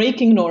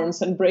breaking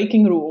norms and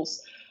breaking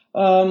rules.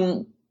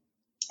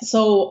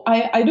 So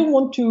I don't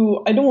want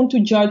to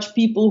judge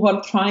people who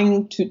are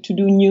trying to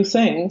do new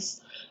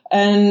things.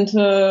 And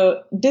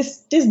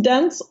this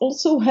dance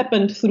also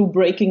happened through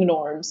breaking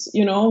norms.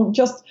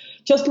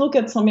 Just look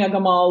at Samia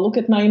Gamal, look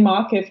at Naim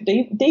Akif.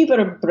 They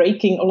were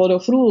breaking a lot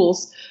of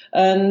rules,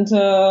 and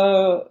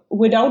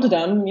without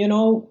them,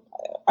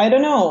 I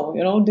don't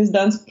know, this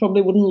dance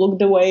probably wouldn't look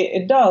the way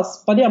it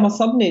does. Badia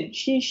Masabni,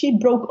 she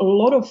broke a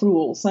lot of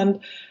rules, and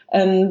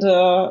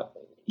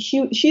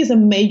she's a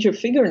major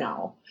figure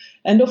now.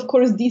 And of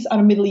course, these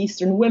are Middle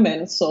Eastern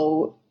women,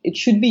 so it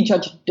should be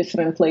judged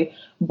differently.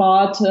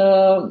 But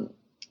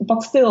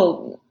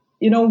still,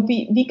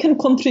 we can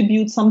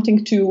contribute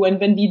something too, and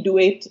when we do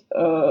it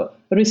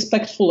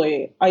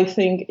respectfully, I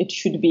think it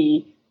should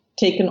be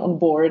taken on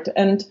board.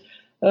 And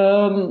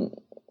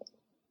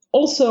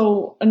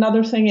also,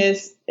 another thing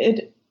is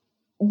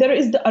there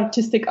is the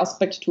artistic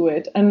aspect to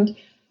it. And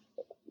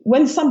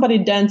when somebody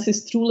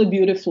dances truly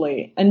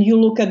beautifully and you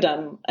look at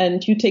them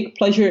and you take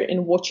pleasure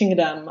in watching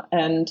them,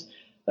 and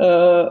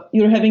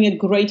you're having a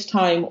great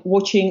time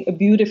watching a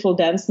beautiful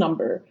dance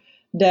number,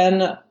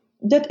 then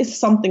that is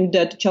something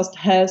that just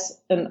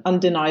has an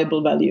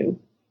undeniable value.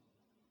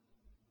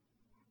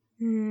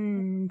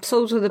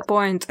 So to the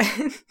point.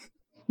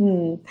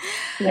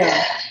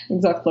 Yeah,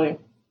 exactly.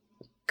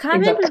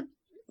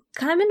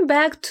 Coming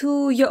back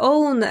to your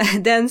own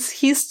dance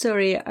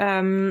history,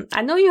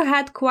 I know you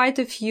had quite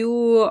a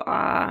few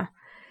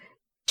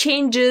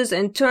changes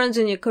and turns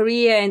in your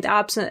career, and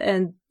ups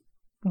and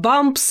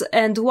bumps.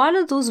 And one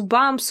of those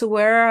bumps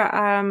where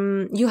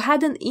you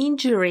had an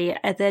injury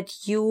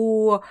that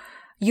you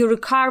you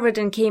recovered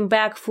and came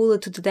back fully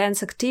to the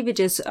dance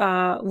activities.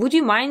 Would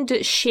you mind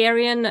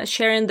sharing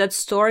that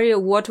story?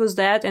 What was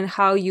that, and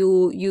how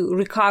you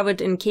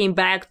recovered and came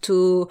back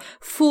to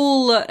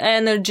full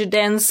energy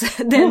dance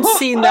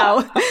scene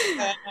now?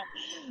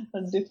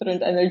 A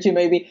different energy,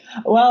 maybe.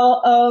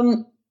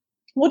 Well,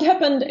 what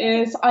happened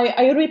is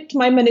I ripped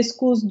my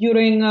meniscus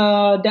during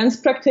dance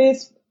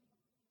practice,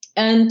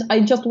 and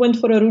I just went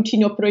for a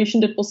routine operation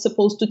that was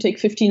supposed to take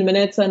 15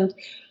 minutes, and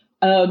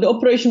the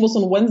operation was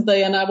on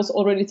Wednesday, and I was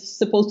already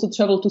supposed to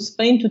travel to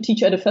Spain to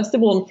teach at a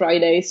festival on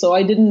Friday, so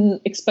I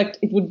didn't expect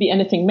it would be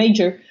anything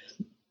major.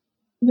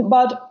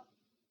 But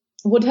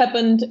what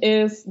happened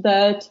is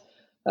that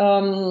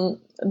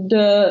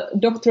the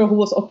doctor who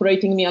was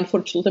operating me,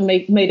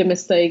 unfortunately, made a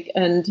mistake,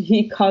 and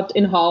he cut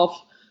in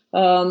half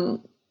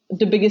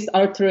the biggest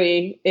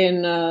artery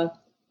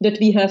that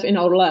we have in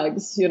our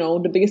legs,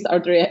 the biggest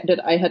artery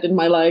that I had in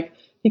my leg.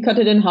 He cut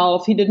it in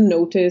half. He didn't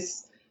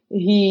notice.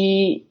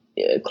 He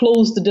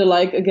closed the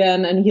leg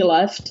again, and he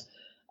left.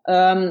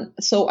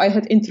 So I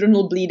had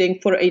internal bleeding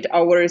for 8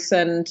 hours,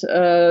 and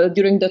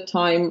during that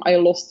time I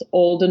lost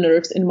all the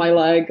nerves in my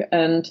leg,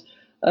 and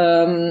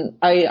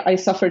I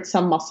suffered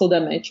some muscle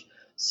damage.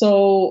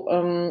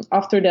 So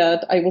after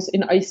that I was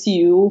in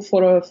ICU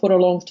for a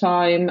long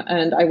time,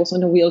 and I was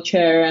in a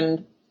wheelchair,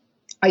 and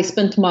I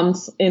spent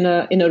months in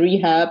a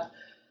rehab.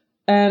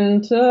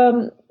 And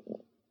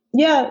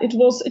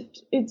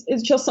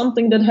it's just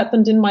something that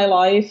happened in my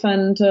life,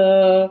 and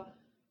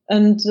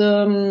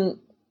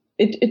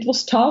it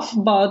was tough,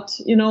 but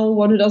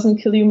what doesn't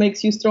kill you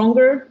makes you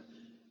stronger,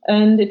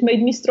 and it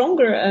made me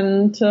stronger,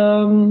 and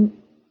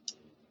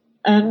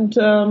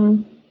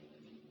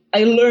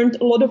I learned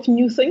a lot of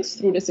new things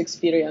through this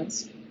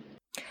experience.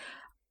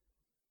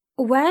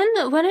 When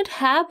it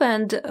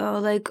happened,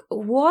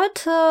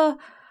 what?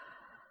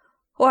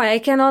 Well, I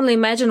can only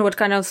imagine what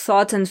kind of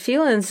thoughts and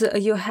feelings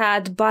you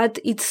had, but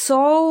it's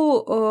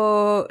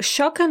so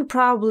shocking,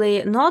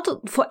 probably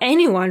not for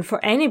anyone,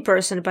 for any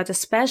person, but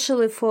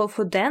especially for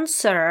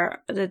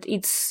dancer, that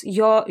it's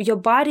your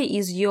body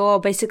is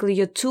basically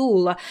your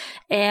tool,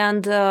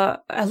 and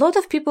a lot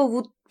of people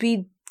would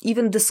be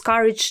even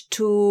discouraged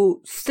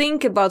to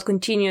think about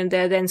continuing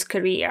their dance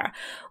career.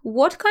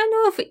 What kind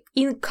of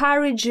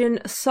encouraging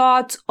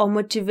thoughts or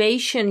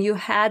motivation you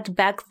had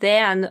back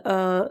then,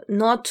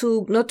 not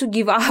to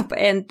give up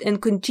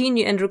and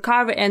continue and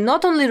recover, and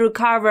not only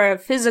recover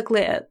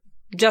physically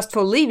just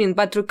for living,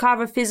 but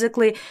recover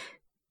physically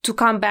to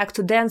come back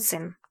to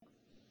dancing?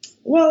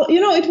 Well,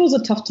 it was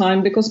a tough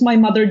time because my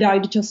mother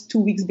died just 2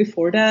 weeks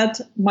before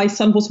that. My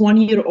son was 1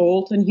 year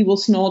old, and he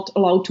was not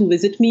allowed to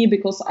visit me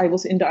because I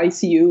was in the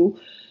ICU.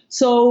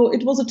 So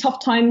it was a tough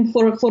time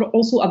for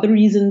also other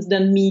reasons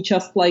than me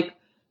just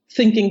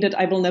thinking that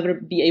I will never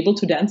be able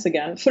to dance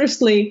again.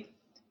 Firstly,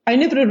 I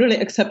never really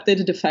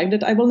accepted the fact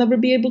that I will never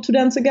be able to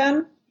dance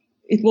again.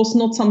 It was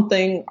not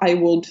something I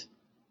would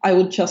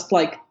just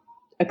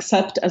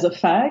accept as a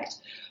fact.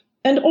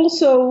 And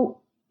also,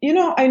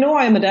 I know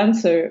I am a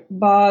dancer,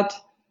 but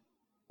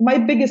my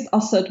biggest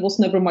asset was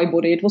never my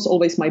body. It was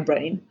always my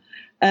brain.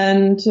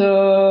 And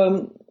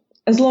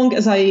as long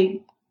as I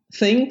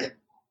think,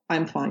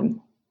 I'm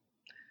fine.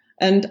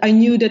 And I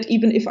knew that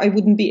even if I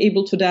wouldn't be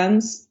able to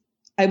dance,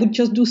 I would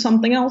just do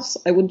something else.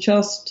 I would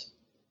just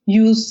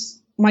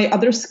use my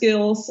other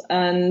skills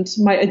and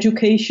my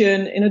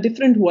education in a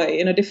different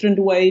way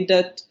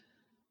that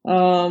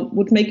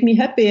would make me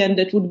happy and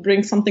that would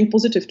bring something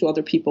positive to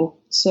other people.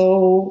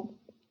 So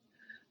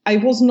I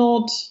was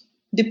not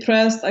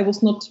depressed. I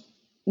was not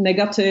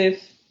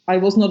negative. I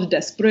was not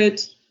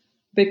desperate,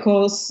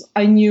 because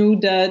I knew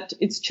that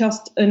it's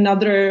just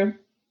another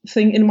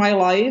thing in my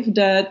life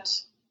that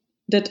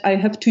I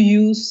have to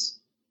use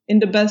in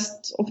the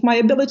best of my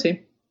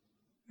ability.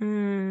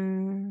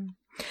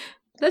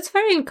 That's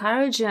very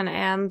encouraging,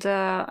 and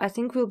I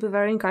think will be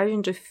very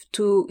encouraging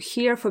to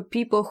hear for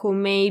people who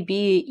may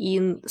be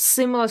in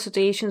similar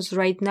situations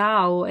right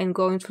now and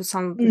going through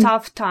some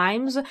tough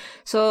times.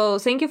 So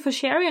thank you for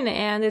sharing,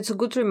 and it's a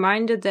good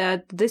reminder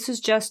that this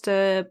is just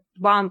a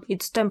bump.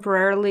 It's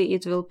temporarily,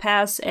 it will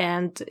pass,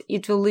 and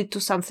it will lead to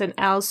something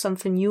else,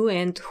 something new,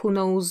 and who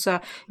knows,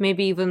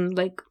 maybe even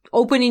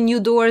opening new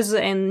doors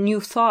and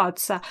new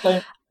thoughts.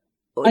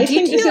 I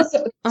think this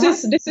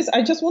is.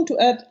 I just want to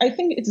add. I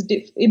think it's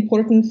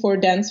important for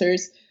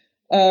dancers,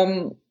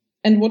 and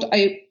what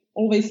I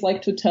always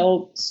like to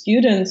tell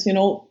students,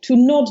 to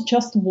not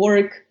just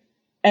work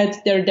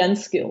at their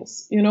dance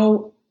skills.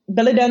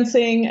 Belly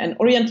dancing and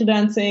oriental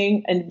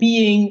dancing and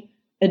being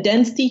a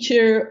dance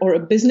teacher or a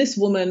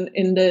businesswoman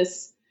in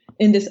this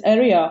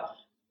area,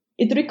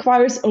 it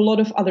requires a lot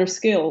of other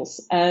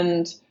skills,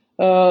 and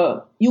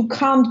you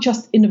can't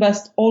just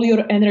invest all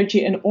your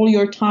energy and all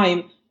your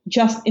time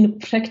just in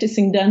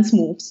practicing dance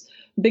moves,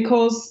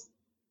 because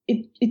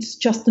it's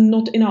just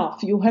not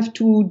enough. You have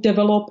to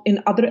develop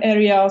in other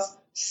areas,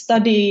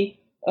 study,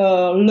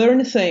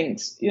 learn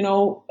things,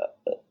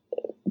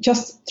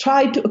 just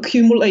try to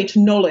accumulate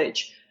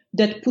knowledge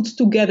that puts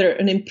together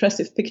an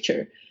impressive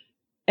picture.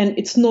 And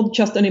it's not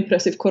just an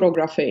impressive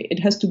choreography. It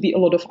has to be a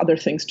lot of other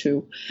things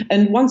too.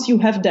 And once you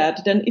have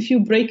that, then if you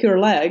break your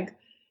leg,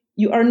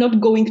 you are not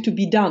going to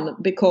be done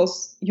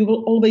because you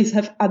will always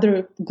have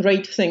other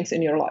great things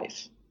in your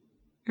life.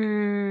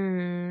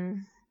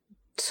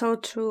 So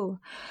true.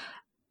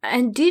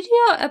 And did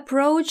your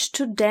approach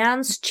to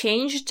dance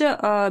change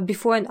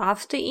before and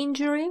after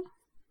injury?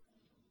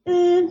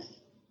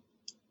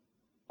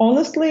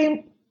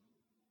 Honestly,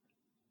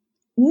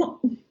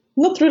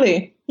 not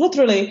really. Not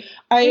really.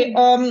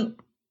 The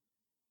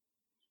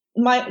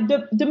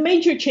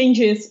major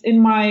changes in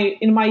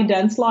my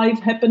dance life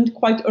happened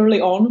quite early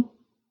on.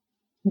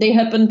 They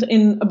happened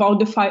in about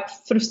the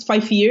first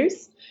 5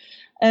 years,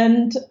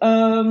 and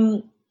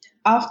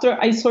after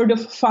I sort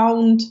of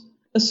found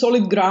a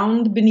solid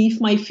ground beneath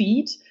my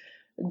feet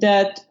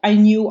that I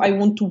knew I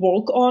want to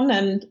walk on,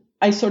 and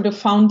I sort of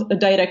found a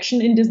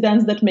direction in this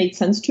dance that made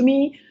sense to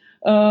me.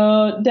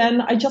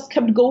 Then I just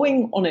kept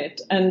going on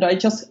it, and I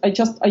just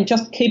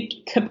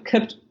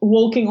kept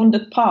walking on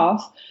that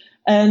path.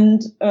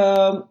 And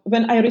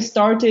when I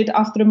restarted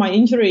after my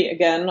injury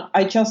again,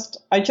 I just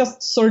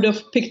sort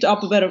of picked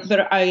up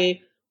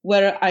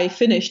where I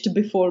finished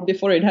before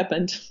it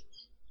happened.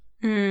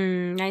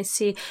 I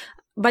see.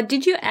 But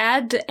did you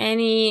add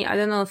any, I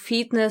don't know,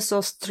 fitness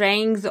or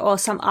strength or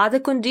some other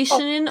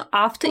conditioning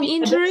after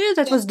injury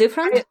that was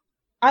different?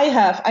 I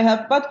have,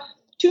 but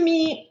to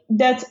me,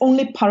 that's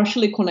only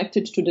partially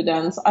connected to the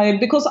dance.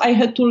 Because I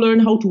had to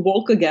learn how to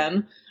walk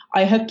again.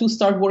 I had to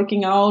start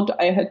working out.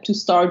 I had to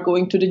start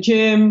going to the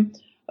gym.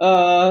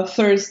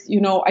 First,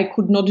 I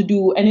could not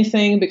do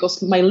anything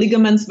because my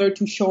ligaments were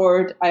too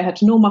short. I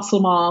had no muscle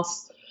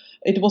mass.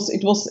 It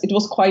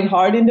was quite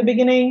hard in the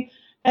beginning.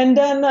 And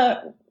then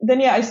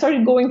I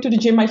started going to the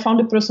gym. I found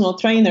a personal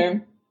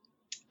trainer,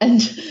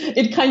 and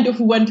it kind of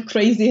went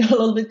crazy, a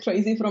little bit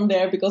crazy from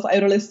there, because I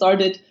really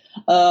started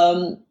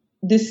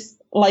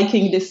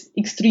liking this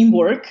extreme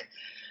work,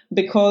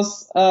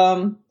 because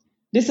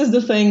this is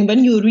the thing,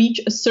 when you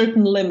reach a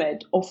certain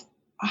limit of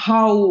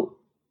how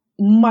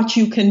much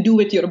you can do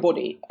with your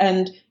body,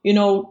 and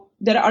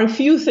there are a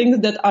few things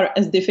that are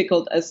as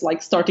difficult as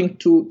like starting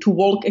to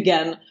walk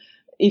again.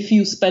 If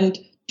you spend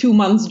 2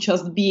 months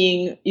just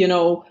being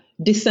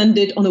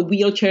descended on a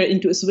wheelchair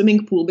into a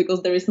swimming pool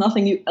because there is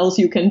nothing else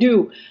you can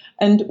do,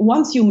 and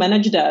once you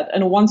manage that,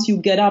 and once you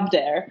get up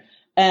there,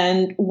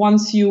 and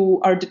once you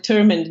are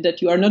determined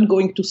that you are not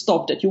going to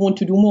stop, that you want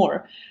to do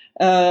more,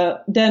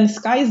 then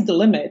sky's the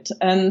limit.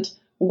 And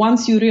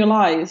once you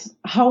realize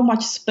how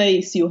much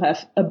space you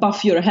have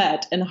above your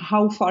head and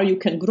how far you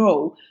can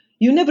grow,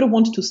 you never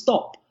want to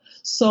stop.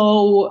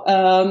 So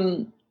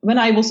when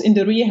I was in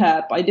the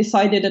rehab, I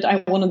decided that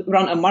I want to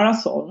run a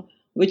marathon,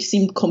 which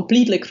seemed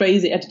completely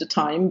crazy at the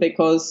time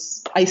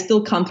because I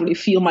still can't really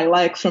feel my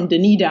leg from the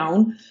knee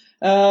down.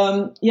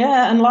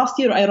 And last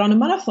year I ran a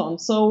marathon.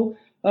 So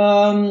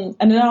and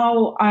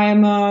now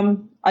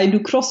I do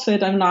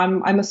CrossFit, and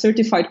I'm a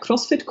certified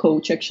CrossFit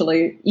coach,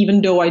 actually,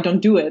 even though I don't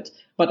do it.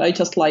 But I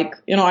just like,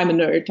 I'm a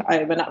nerd.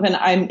 When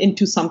I'm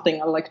into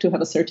something, I like to have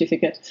a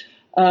certificate.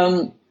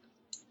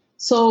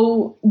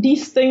 So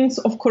these things,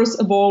 of course,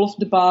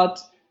 evolved, but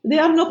they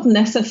are not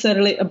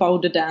necessarily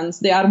about the dance.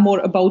 They are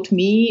more about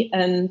me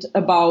and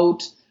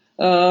about,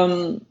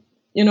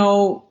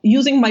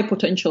 using my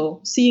potential,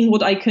 seeing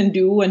what I can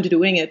do and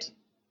doing it.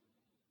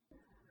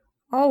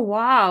 Oh,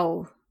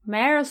 wow.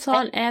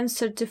 Marathon and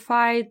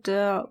certified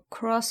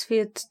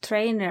CrossFit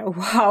trainer.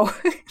 Wow.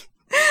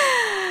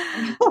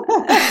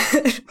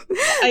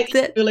 I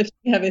do lift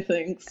heavy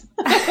things.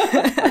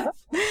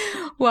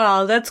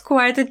 Well, that's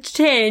quite a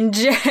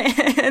change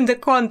and the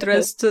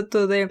contrast to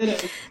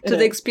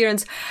the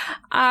experience.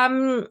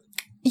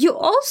 You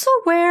also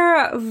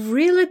were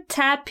really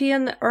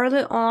tapping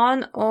early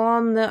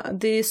on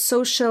the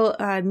social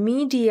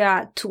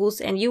media tools,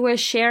 and you were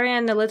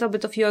sharing a little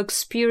bit of your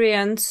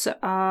experience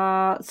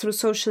through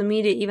social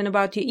media, even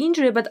about your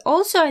injury. But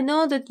also, I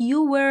know that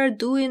you were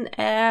doing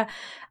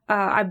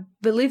I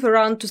believe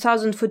around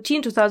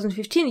 2014,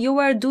 2015, you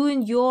were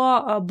doing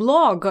your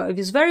blog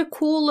with very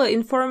cool,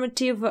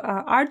 informative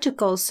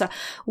articles.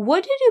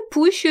 What did you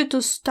push you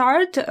to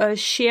start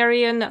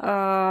sharing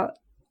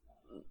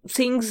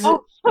things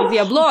with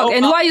your blog,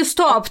 and why you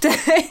stopped?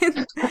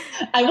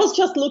 I was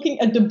just looking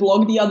at the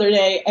blog the other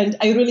day, and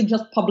I really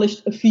just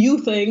published a few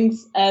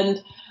things,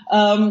 and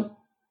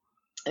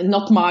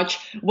not much.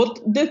 What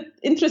the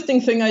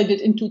interesting thing I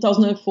did in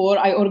 2004,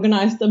 I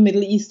organized a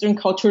Middle Eastern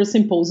Cultural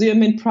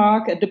Symposium in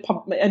Prague at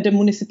the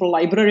municipal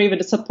library with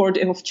the support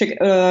of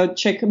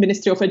Czech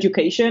Ministry of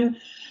Education.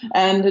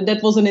 And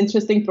that was an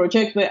interesting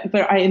project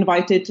where I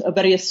invited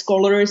various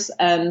scholars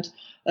and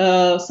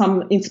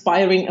some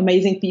inspiring,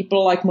 amazing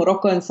people like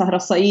Morocco and Sahra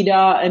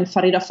Saida and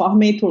Farida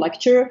Fahmy to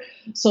lecture.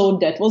 So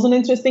that was an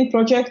interesting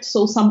project.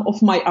 So some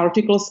of my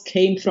articles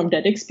came from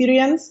that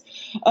experience.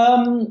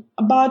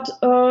 But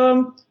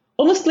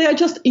honestly, I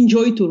just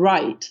enjoy to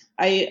write.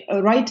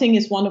 Writing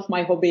is one of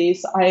my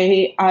hobbies.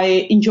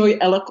 I enjoy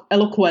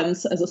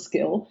eloquence as a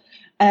skill.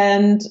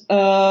 And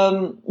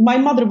my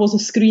mother was a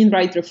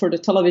screenwriter for the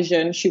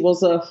television. She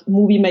was a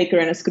movie maker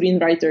and a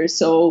screenwriter.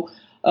 So,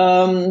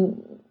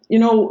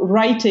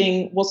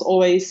 writing was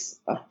always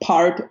a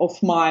part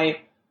of my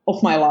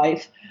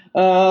life.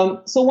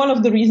 So one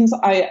of the reasons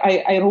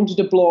I wrote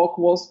the blog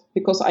was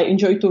because I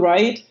enjoy to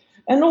write,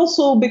 and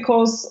also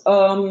because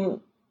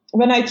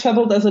when I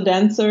traveled as a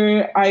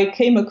dancer, I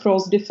came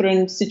across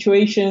different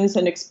situations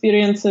and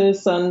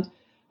experiences, and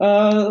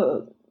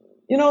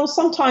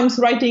sometimes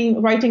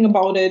writing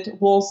about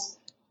it was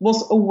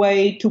a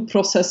way to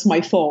process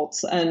my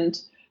thoughts, and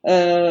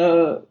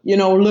learning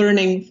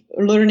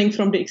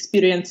from the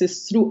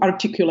experiences through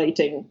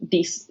articulating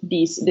these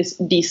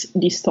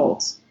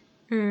thoughts.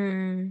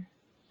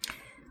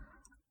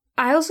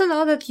 I also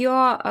know that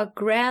you're a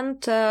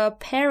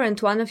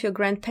grandparent, one of your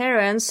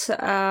grandparents,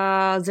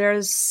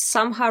 they're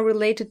somehow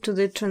related to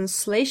the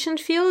translation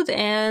field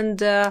and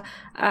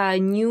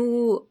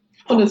new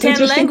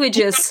 10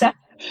 languages.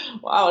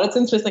 Wow, that's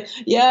interesting.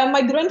 Yeah,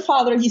 my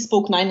grandfather, he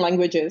spoke 9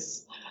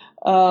 languages.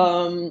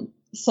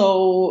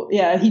 So,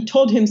 yeah, he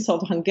taught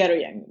himself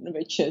Hungarian,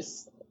 which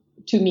is,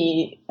 to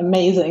me,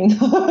 amazing.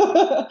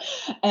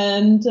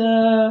 And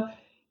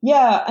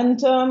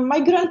my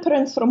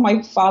grandparents from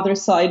my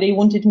father's side, they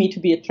wanted me to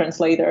be a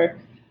translator.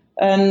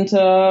 And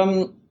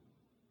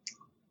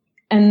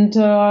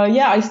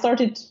I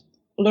started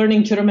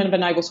learning German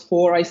when I was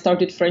 4. I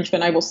started French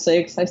when I was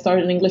 6. I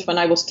started English when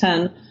I was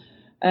 10.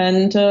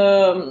 And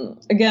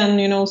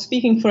again,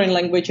 speaking foreign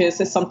languages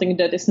is something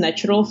that is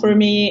natural for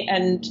me,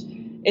 and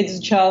it's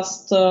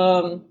just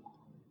a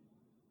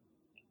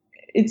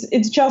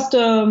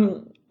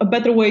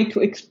better way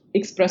to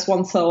express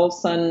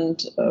oneself,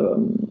 and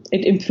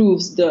it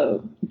improves the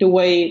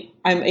way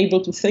I'm able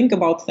to think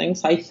about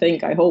things. I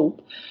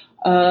hope.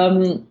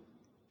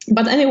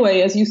 But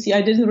anyway, as you see,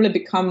 I didn't really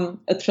become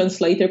a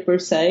translator per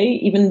se,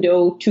 even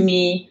though to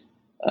me,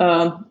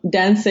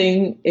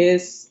 dancing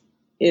is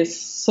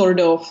sort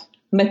of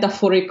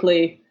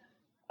metaphorically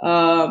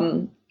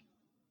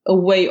a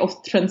way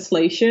of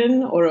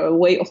translation, or a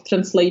way of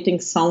translating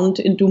sound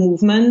into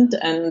movement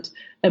and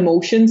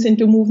emotions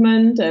into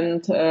movement,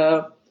 and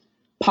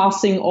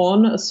passing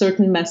on a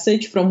certain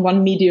message from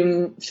one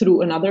medium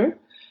through another.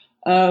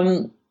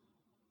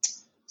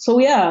 So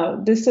yeah,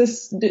 this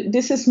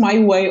is my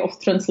way of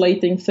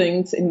translating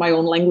things in my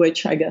own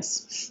language, I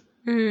guess.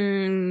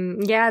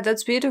 Yeah,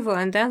 that's beautiful.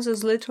 And dance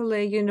is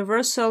literally a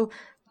universal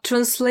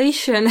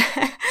translation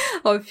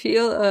of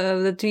feel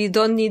that we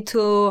don't need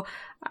to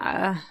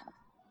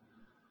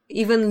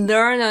even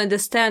learn or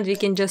understand. We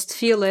can just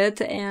feel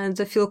it and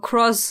feel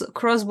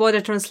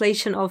cross-border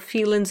translation of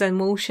feelings and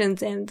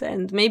emotions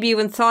and maybe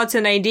even thoughts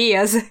and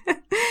ideas.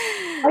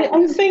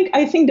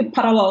 I think the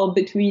parallel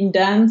between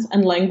dance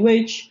and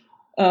language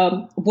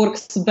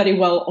works very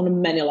well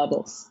on many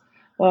levels.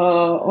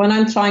 When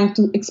I'm trying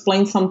to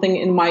explain something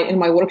in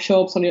my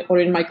workshops or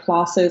in my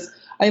classes,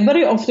 I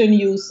very often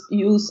use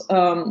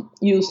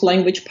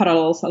language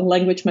parallels and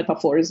language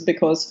metaphors,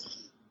 because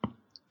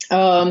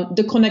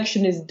the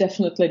connection is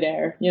definitely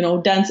there.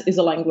 Dance is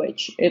a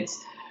language. It's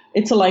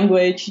a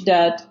language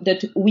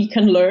that we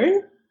can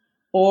learn,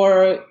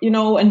 or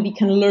and we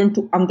can learn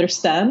to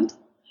understand.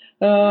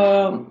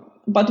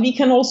 But we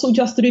can also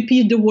just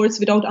repeat the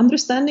words without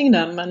understanding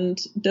them, and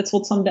that's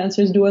what some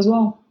dancers do as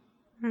well.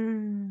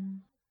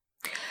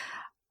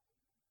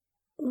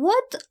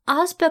 What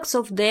aspects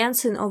of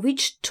dancing, or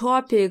which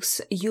topics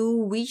you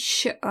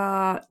wish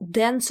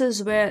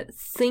dancers were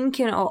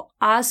thinking or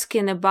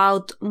asking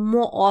about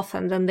more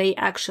often than they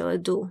actually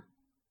do?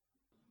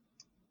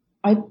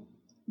 I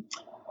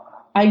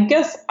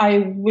guess I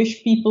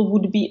wish people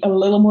would be a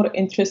little more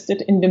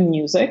interested in the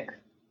music.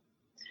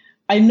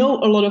 I know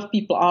a lot of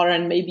people are,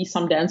 and maybe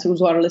some dancers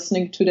who are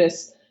listening to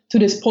this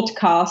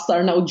podcast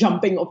are now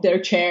jumping off their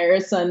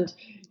chairs and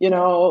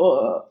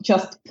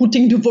just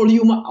putting the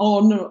volume up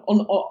on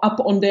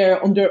their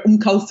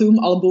Kulthum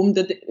album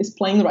that is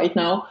playing right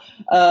now.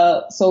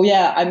 So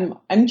yeah,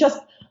 I'm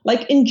just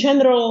like, in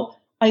general,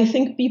 I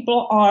think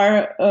people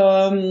are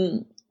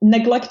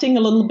neglecting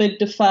a little bit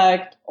the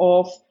fact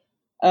of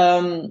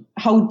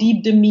how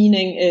deep the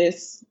meaning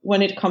is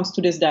when it comes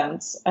to this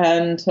dance,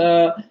 and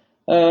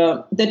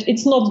that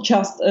it's not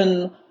just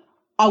an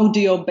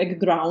audio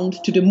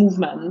background to the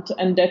movement,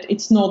 and that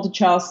it's not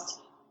just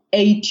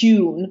a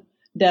tune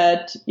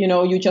that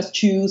you just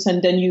choose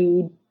and then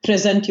you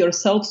present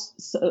yourself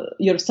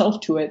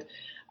to it.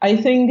 I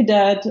think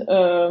that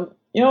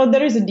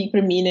there is a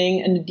deeper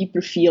meaning and a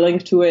deeper feeling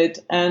to it,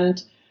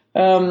 and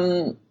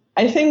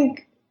I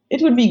think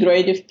it would be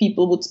great if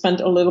people would spend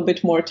a little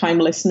bit more time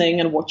listening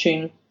and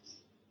watching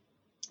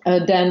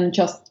than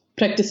just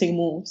practicing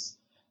moves.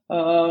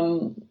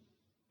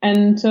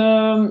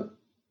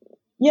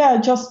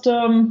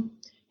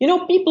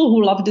 People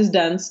who love this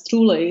dance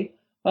truly,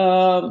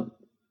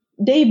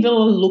 they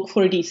will look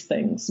for these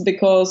things,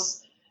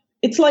 because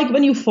it's like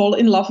when you fall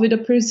in love with a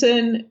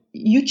person,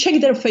 you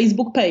check their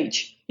Facebook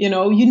page. You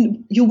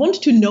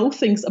want to know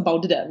things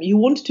about them. You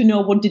want to know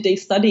what did they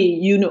study.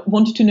 You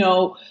want to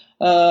know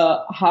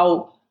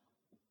how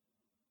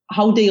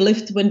how they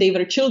lived when they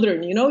were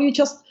children. You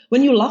just,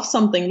 when you love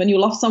something, when you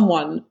love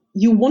someone,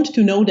 you want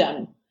to know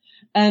them.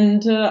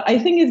 And I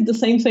think it's the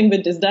same thing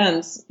with this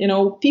dance.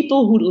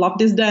 People who love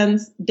this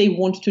dance, they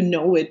want to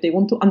know it. They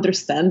want to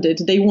understand it.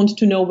 They want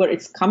to know where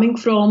it's coming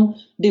from.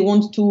 They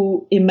want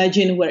to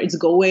imagine where it's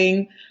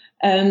going.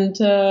 And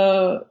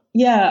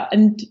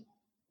and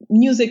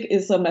music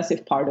is a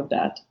massive part of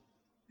that.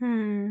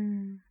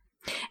 And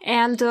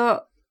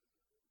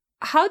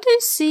how do you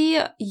see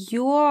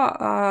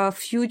your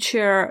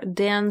future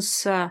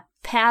dance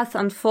path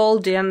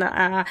unfolding?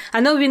 I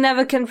know we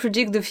never can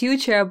predict the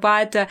future,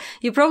 but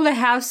you probably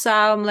have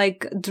some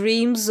like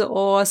dreams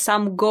or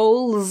some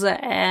goals,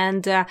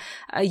 and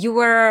you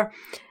were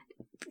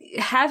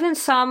having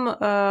some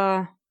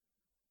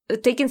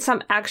taking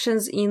some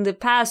actions in the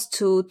past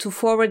to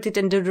forward it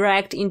and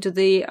direct into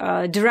the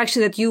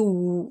direction that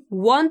you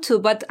want to.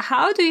 But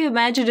how do you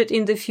imagine it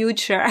in the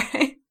future?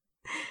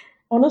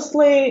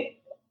 Honestly,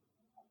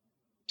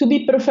 to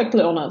be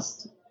perfectly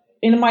honest,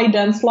 in my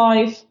dance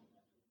life,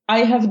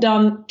 I have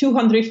done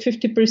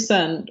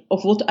 250%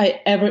 of what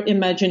I ever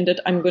imagined that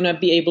I'm going to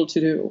be able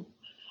to do.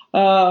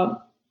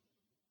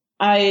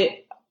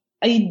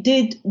 I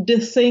did the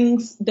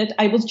things that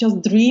I was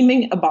just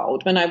dreaming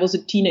about when I was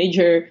a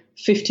teenager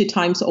 50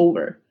 times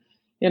over.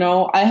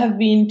 I have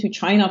been to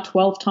China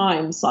 12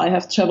 times. I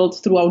have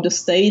traveled throughout the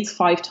States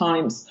 5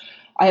 times.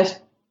 I have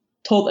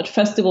taught at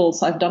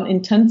festivals. I've done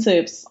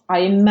intensives.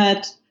 I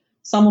met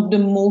some of the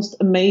most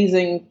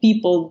amazing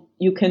people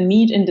you can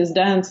meet in this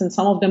dance, and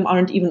some of them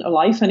aren't even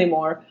alive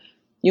anymore.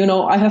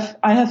 I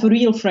have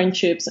real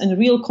friendships and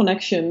real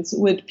connections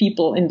with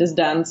people in this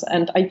dance,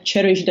 and I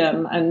cherish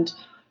them. And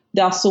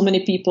there are so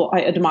many people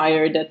I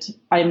admire that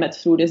I met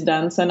through this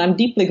dance, and I'm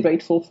deeply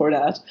grateful for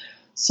that.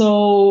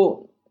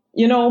 So,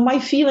 my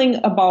feeling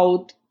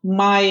about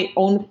my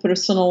own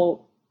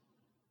personal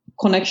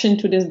connection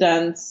to this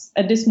dance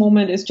at this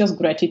moment is just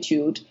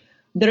gratitude.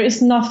 There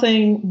is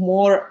nothing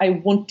more I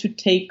want to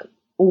take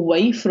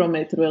away from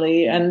it,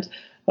 really. And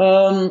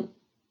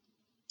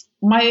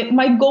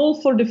my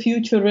goal for the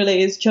future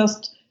really is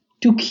just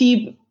to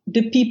keep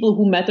the people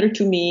who matter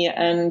to me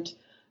and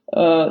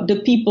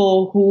the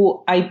people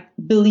who I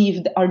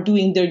believe are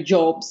doing their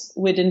jobs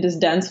within this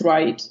dance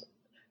right,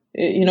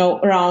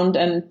 around,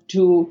 and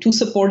to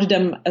support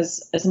them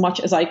as much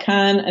as I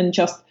can and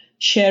just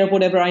share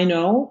whatever I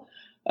know.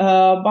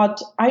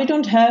 But I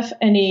don't have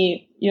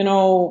any,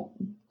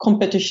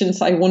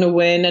 competitions I want to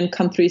win and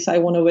countries I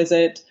want to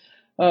visit,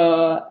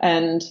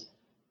 and,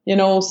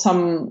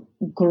 some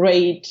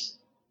great,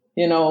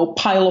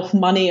 pile of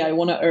money I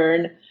want to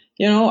earn.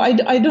 I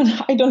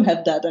don't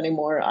have that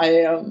anymore.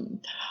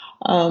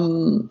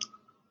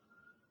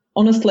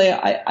 Honestly,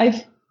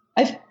 I've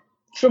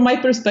from my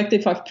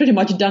perspective, I've pretty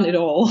much done it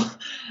all,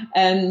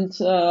 and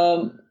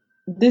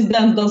this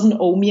dance doesn't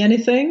owe me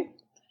anything,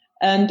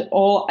 and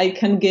all I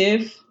can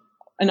give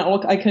and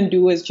all I can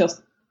do is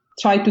just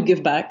try to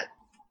give back.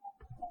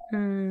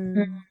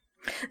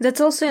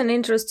 That's also an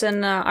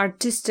interesting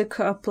artistic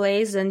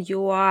place, and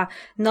you are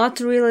not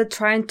really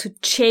trying to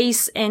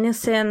chase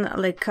anything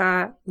like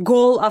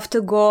goal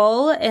after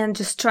goal, and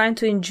just trying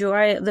to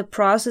enjoy the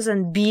process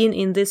and being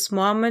in this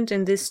moment,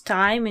 in this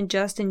time, and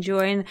just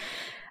enjoying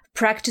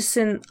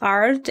practicing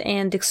art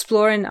and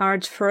exploring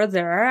art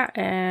further.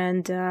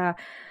 And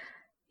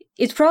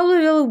it probably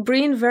will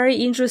bring very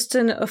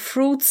interesting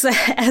fruits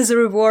as a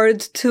reward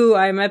too.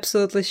 I'm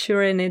absolutely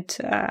sure in it.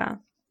 I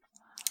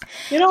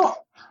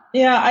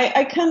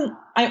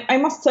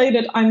must say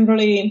that I'm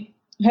really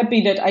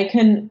happy that I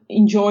can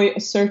enjoy a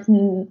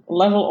certain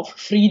level of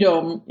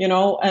freedom,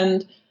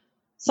 and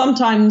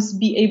sometimes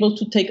be able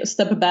to take a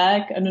step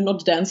back and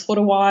not dance for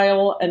a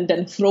while and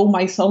then throw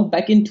myself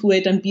back into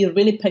it and be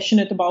really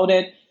passionate about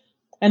it.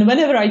 And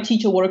whenever I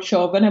teach a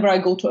workshop, whenever I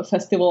go to a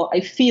festival,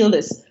 I feel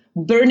this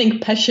burning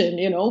passion,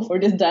 for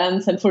this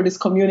dance and for this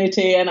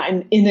community, and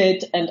I'm in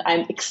it and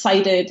I'm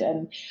excited,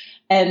 and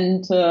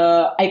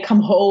I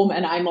come home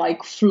and I'm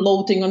like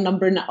floating on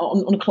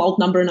cloud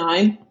number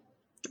 9.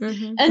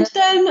 Mm-hmm.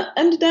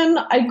 And then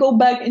I go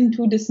back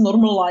into this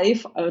normal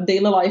life,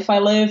 daily life I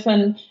live,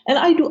 and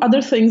I do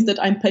other things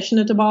that I'm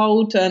passionate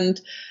about,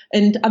 and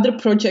other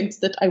projects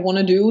that I want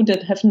to do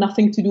that have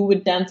nothing to do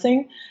with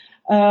dancing,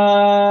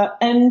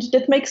 and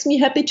that makes me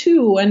happy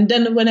too. And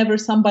then whenever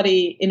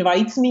somebody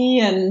invites me,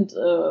 and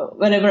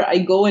whenever I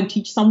go and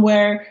teach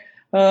somewhere,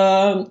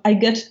 I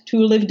get to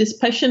live this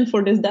passion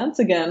for this dance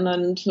again,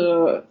 and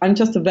I'm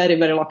just a very,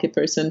 very lucky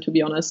person, to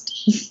be honest.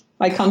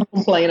 I can't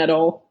complain at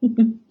all.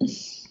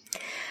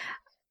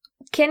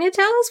 Can you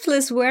tell us,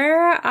 please,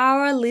 where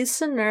our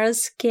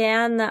listeners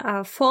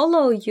can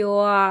follow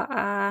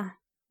your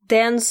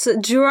dance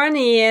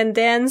journey and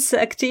dance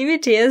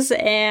activities,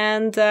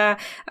 and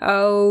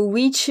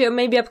which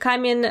maybe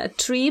upcoming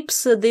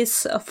trips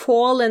this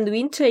fall and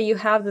winter you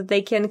have that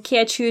they can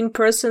catch you in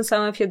person,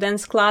 some of your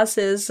dance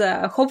classes,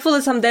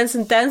 hopefully some dance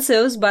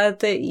intensives,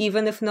 but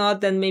even if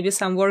not, then maybe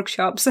some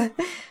workshops?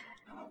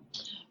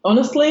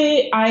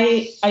 Honestly,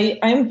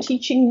 I'm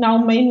teaching now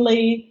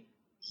mainly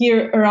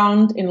here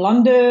around in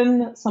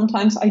London.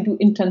 Sometimes I do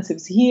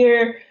intensives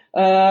here,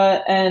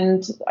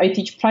 and I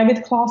teach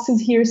private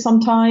classes here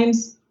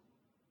sometimes.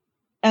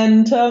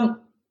 And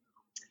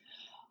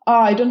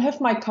I don't have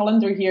my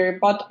calendar here,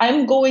 but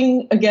I'm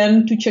going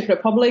again to Czech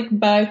Republic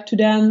back to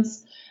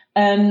dance.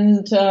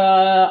 And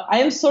I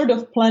am sort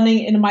of planning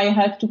in my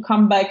head to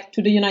come back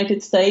to the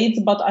United States,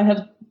 but I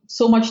have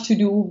so much to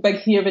do back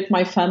here with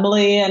my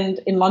family and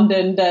in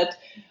London that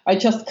I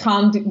just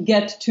can't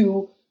get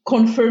to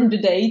confirm the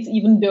dates,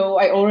 even though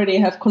I already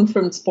have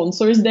confirmed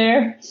sponsors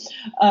there.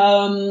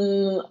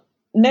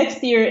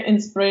 Next year in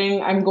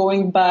spring, I'm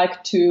going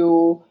back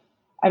to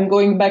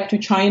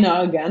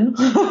China again.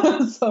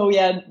 So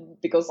yeah,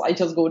 because I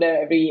just go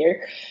there every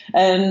year.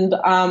 And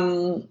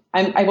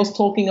I was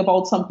talking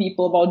about some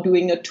people about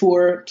doing a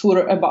tour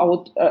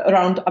about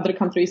around other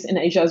countries in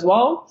Asia as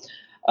well.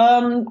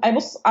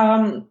 I'm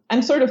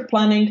sort of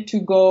planning to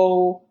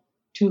go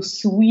to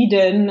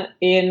Sweden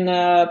in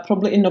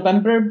probably in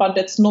November, but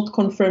that's not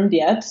confirmed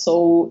yet.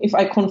 So if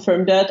I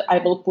confirm that, I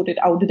will put it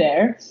out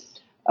there.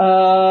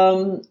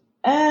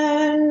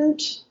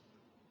 And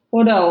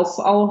what else?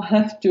 I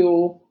have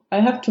to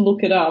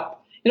look it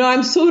up.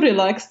 I'm so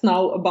relaxed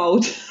now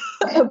about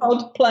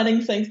about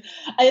planning things.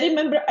 I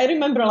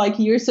remember like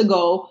years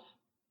ago,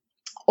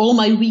 all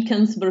my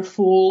weekends were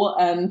full,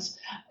 and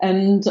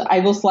I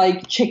was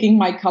like checking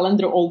my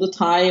calendar all the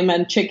time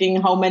and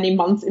checking how many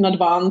months in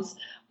advance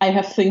I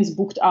have things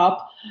booked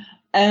up.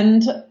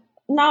 And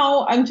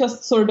now I'm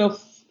just sort of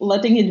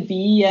letting it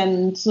be.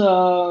 And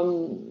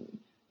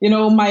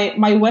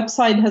my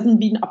website hasn't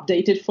been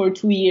updated for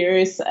 2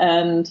 years,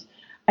 and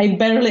I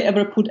barely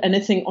ever put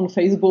anything on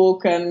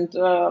Facebook, and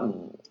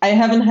I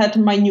haven't had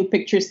my new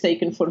pictures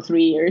taken for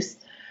 3 years.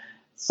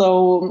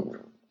 So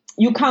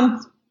you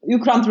can't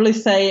really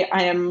say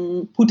I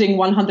am putting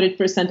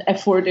 100%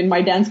 effort in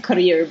my dance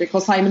career,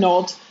 because I'm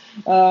not.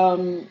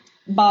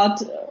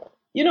 But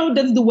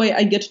that's the way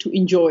I get to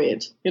enjoy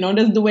it.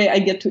 That's the way I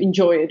get to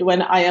enjoy it,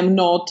 when I am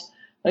not,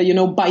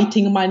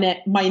 biting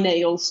my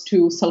nails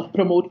to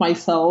self-promote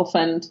myself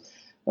and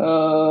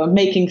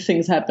making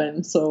things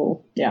happen.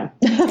 So yeah.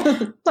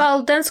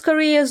 Well, dance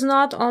career is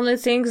not only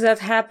things that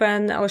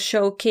happen or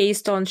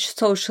showcased on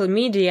social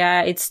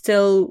media. It's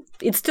still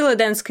a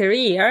dance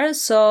career.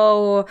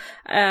 So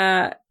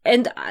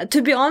and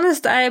to be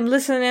honest, I'm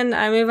listening.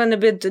 I'm even a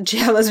bit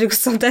jealous, because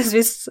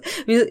sometimes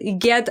we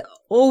get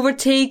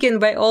overtaken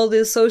by all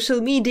this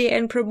social media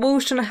and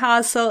promotion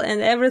hustle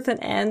and everything,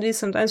 and we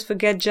sometimes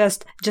forget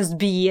just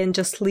be and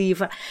just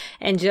live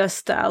and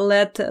just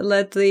let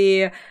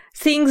the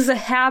things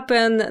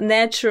happen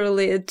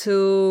naturally,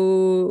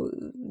 to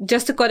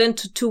just according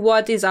to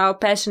what is our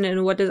passion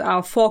and what is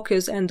our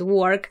focus and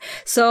work.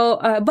 So,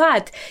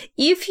 but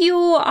if you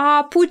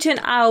are putting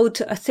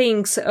out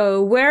things,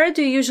 where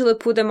do you usually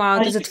put them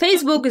out? Is it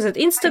Facebook? Is it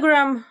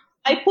Instagram?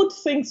 I put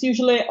things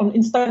usually on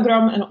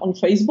Instagram and on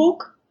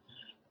Facebook.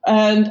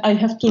 And I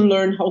have to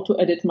learn how to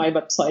edit my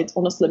website,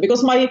 honestly,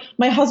 because my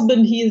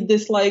husband, he is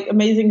this like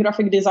amazing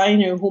graphic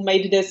designer who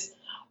made this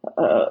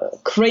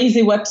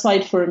crazy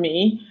website for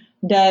me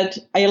that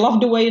I love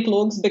the way it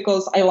looks,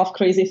 because I love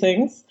crazy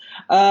things.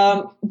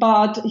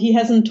 But he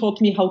hasn't taught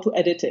me how to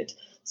edit it.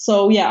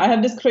 So yeah, I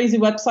have this crazy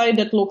website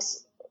that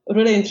looks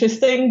really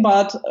interesting,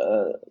 but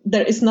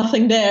there is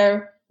nothing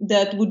there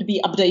that would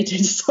be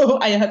updated. So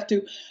I have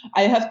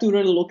to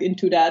really look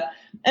into that.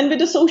 And with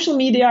the social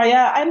media,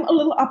 yeah, I'm a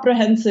little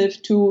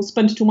apprehensive to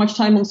spend too much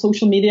time on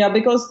social media,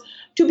 because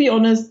to be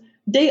honest,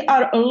 there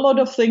are a lot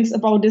of things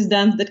about this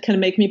dance that can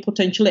make me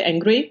potentially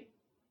angry.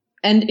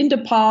 And in the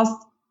past,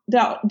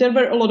 there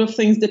were a lot of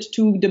things that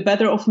took the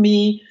better of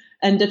me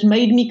and that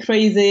made me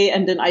crazy.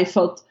 And then I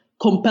felt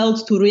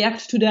compelled to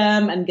react to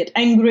them and get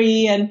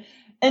angry.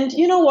 And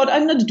you know what?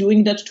 I'm not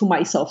doing that to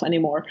myself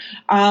anymore.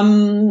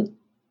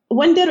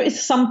 When there is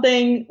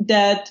something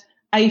that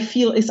I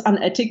feel is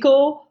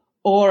unethical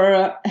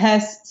or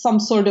has some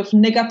sort of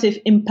negative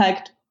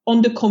impact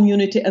on the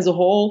community as a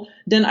whole,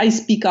 then I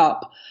speak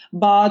up.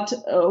 But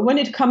when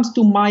it comes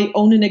to my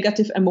own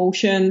negative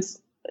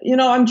emotions,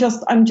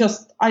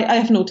 I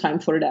have no time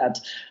for that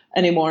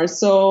anymore.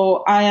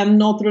 So I am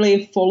not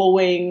really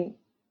following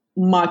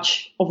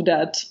much of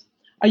that.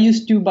 I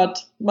used to,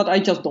 but I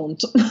just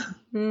don't.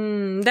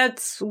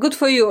 That's good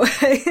for you,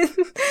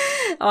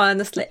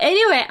 honestly.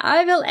 Anyway,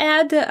 I will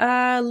add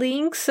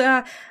links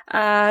to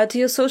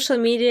your social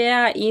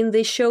media in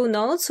the show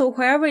notes. So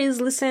whoever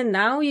is listening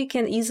now, you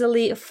can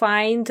easily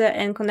find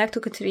and connect to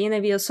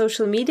Katerina via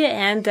social media,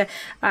 and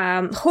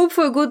hope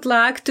for good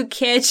luck to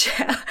catch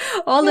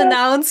all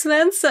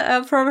announcements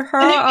from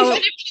her. And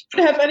if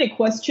you have any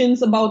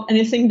questions about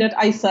anything that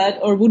I said,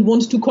 or would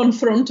want to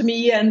confront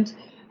me and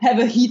have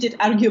a heated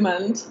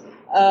argument,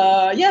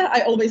 yeah,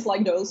 I always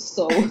like those.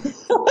 So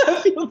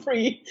feel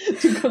free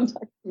to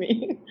contact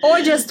me.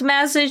 Or just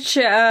message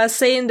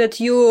saying that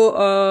you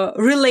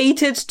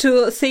related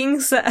to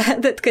things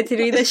that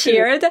Katerina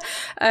shared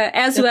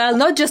as well,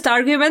 not just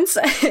arguments.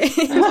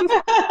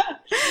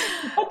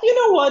 But you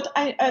know what?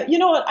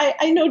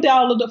 I know there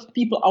are a lot of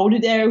people out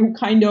there who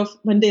kind of,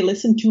 when they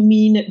listen to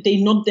me, they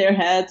nod their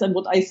heads and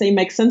what I say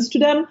makes sense to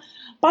them.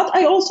 But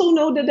I also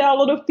know that there are a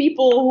lot of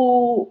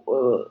people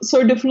who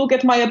sort of look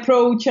at my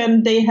approach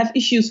and they have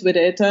issues with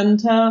it.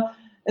 And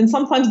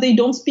sometimes they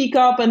don't speak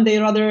up and they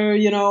rather,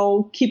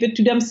 keep it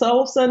to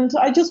themselves. And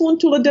I just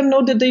want to let them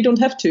know that they don't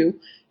have to.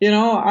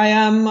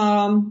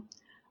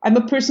 I'm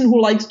a person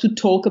who likes to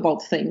talk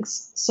about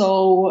things.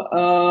 So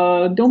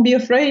don't be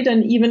afraid.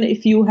 And even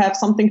if you have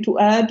something to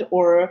add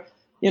or,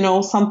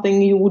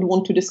 something you would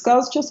want to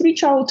discuss, just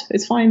reach out.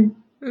 It's fine.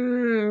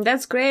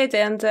 That's great.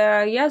 And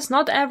yes,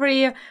 not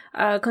every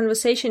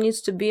conversation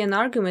needs to be an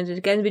argument.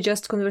 It can be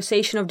just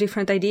conversation of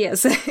different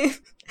ideas.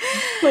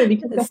 Well, we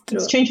can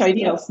exchange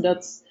ideas.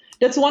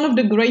 That's one of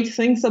the great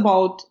things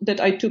about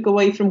that I took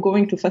away from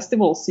going to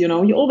festivals.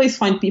 You always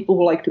find people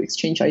who like to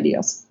exchange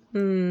ideas.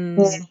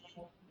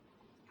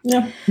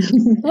 Yeah.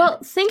 Well,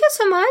 thank you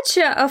so much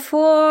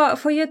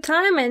for your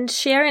time and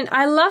sharing.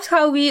 I loved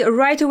how we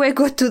right away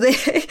got to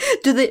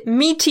the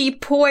meaty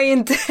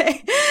point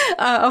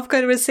of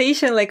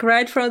conversation, like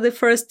right from the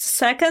first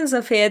seconds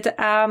of it.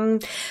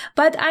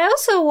 But I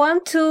also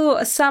want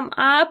to sum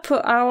up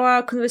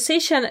our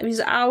conversation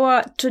with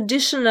our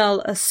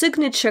traditional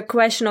signature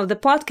question of the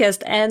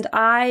podcast. And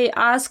I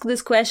ask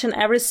this question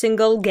every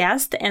single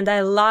guest, and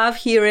I love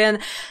hearing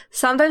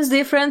sometimes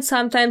different,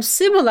 sometimes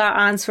similar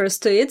answers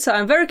to it. So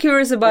I'm very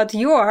curious about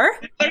your.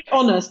 Very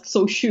honest,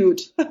 so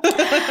shoot.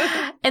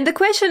 And the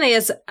question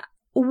is,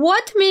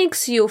 what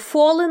makes you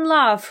fall in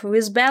love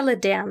with belly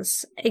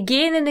dance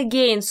again and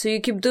again so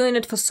you keep doing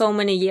it for so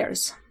many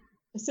years?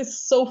 This is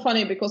so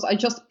funny because I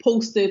just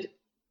posted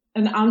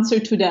an answer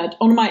to that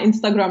on my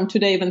Instagram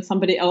today when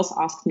somebody else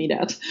asked me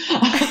that.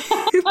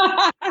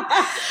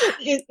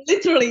 It's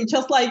literally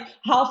just like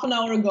half an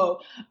hour ago.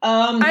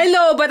 I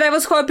know, but I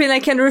was hoping I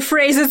can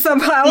rephrase it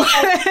somehow.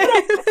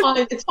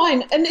 It's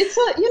fine. And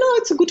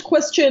it's a good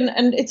question.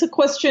 And it's a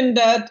question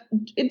that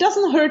it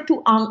doesn't hurt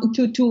to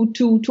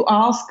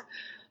ask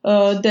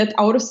that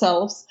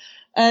ourselves.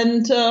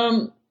 And,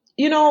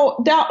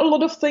 there are a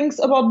lot of things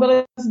about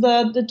ballet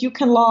that you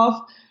can love.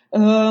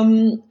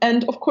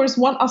 And of course,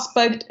 one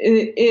aspect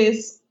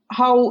is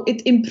how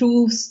it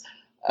improves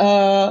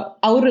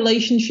our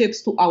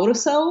relationships to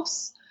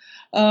ourselves,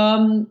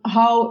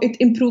 how it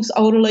improves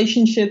our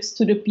relationships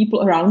to the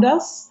people around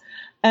us,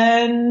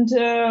 and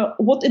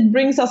what it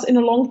brings us in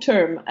the long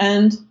term.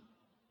 And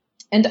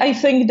I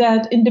think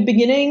that in the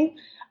beginning,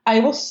 I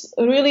was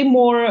really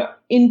more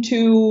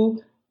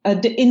into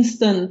the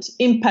instant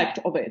impact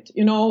of it.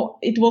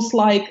 It was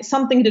like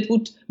something that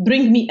would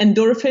bring me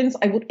endorphins.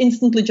 I would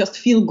instantly just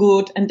feel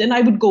good. And then I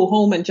would go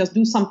home and just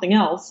do something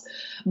else.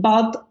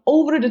 But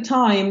over the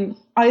time,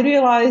 I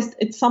realized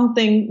it's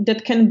something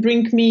that can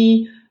bring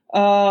me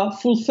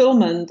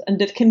fulfillment and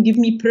that can give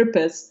me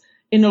purpose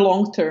in the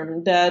long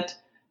term. That,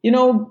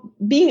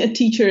 being a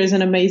teacher is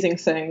an amazing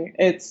thing.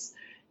 It's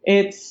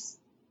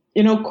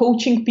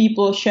coaching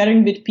people,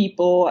 sharing with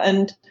people,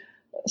 and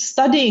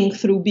studying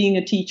through being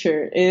a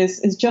teacher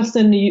is just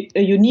a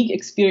unique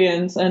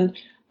experience. And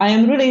I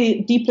am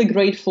really deeply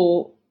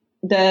grateful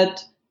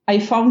that I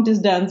found this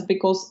dance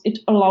because it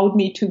allowed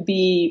me to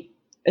be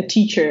a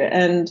teacher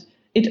and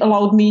it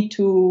allowed me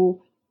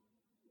to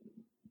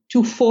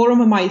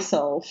form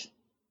myself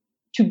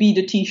to be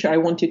the teacher I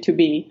wanted to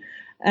be.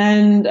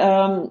 And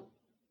I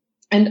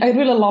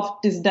really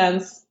loved this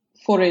dance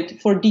for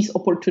these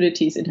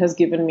opportunities it has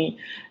given me.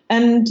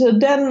 And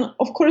then,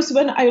 of course,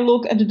 when I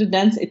look at the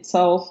dance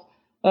itself,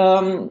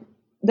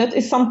 that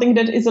is something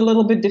that is a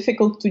little bit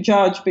difficult to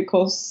judge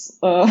because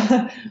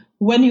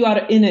when you are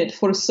in it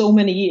for so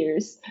many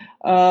years,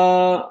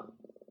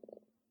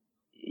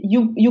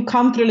 you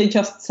can't really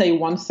just say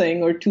one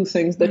thing or two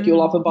things that you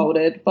love about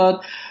it.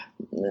 But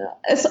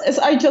as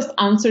I just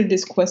answered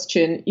this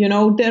question,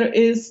 there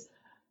is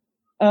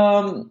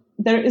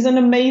an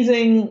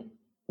amazing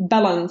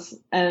balance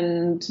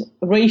and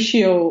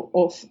ratio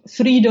of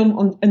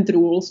freedom and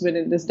rules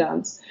within this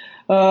dance.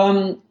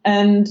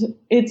 And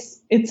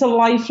it's a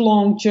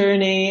lifelong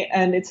journey,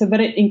 and it's a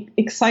very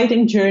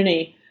exciting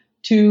journey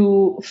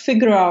to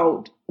figure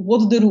out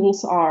what the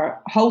rules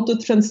are, how to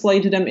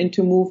translate them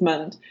into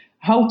movement,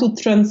 how to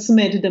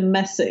transmit the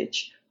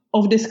message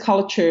of this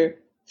culture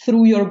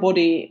through your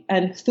body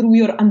and through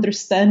your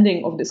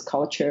understanding of this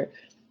culture.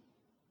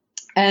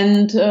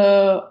 And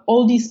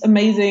all these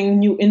amazing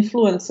new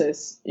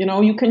influences,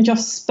 you can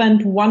just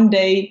spend one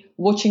day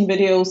watching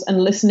videos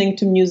and listening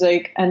to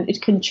music, and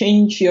it can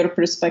change your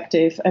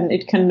perspective and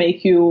it can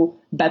make you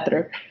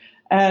better.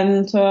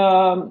 And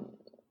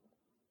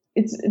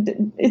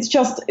it's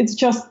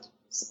just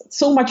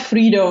so much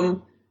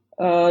freedom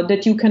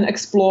that you can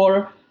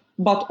explore,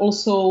 but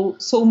also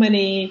so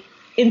many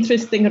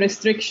interesting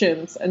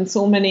restrictions and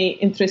so many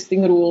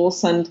interesting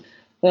rules. And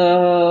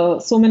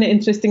so many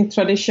interesting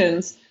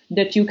traditions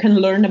that you can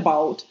learn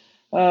about.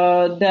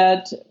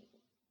 That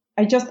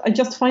I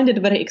just find it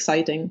very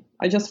exciting.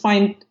 I just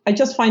find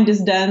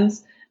this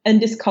dance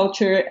and this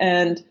culture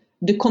and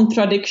the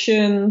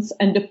contradictions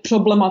and the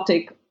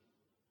problematic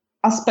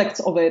aspects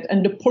of it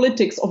and the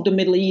politics of the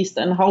Middle East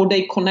and how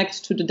they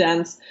connect to the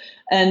dance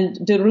and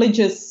the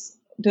religious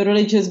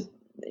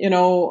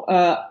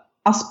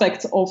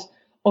aspects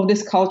of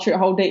this culture,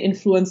 how they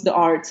influence the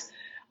arts.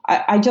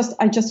 I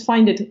just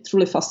find it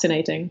truly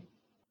fascinating.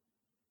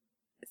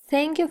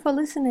 Thank you for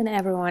listening,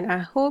 everyone. I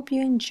hope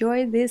you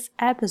enjoyed this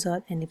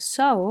episode, and if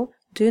so,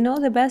 do you know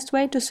the best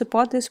way to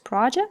support this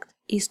project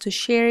is to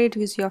share it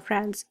with your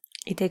friends.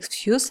 It takes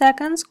few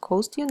seconds,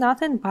 costs you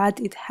nothing, but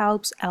it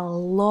helps a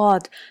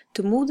lot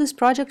to move this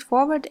project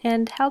forward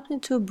and help me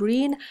to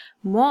bring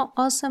more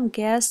awesome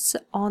guests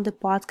on the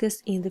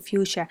podcast in the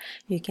future.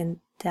 You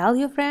can tell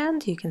your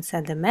friend, you can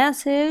send a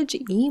message,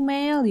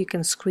 email, you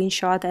can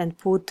screenshot and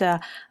put a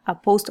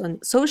post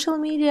on social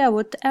media,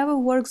 whatever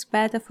works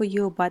better for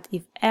you. But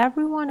if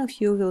every one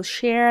of you will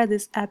share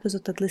this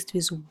episode at least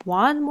with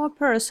one more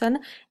person,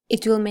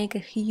 it will make a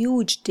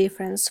huge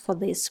difference for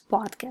this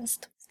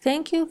podcast.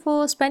 Thank you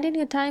for spending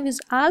your time with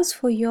us,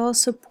 for your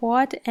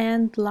support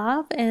and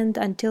love. And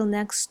until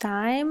next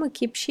time,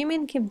 keep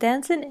shimmying, keep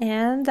dancing,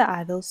 and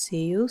I will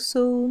see you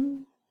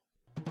soon.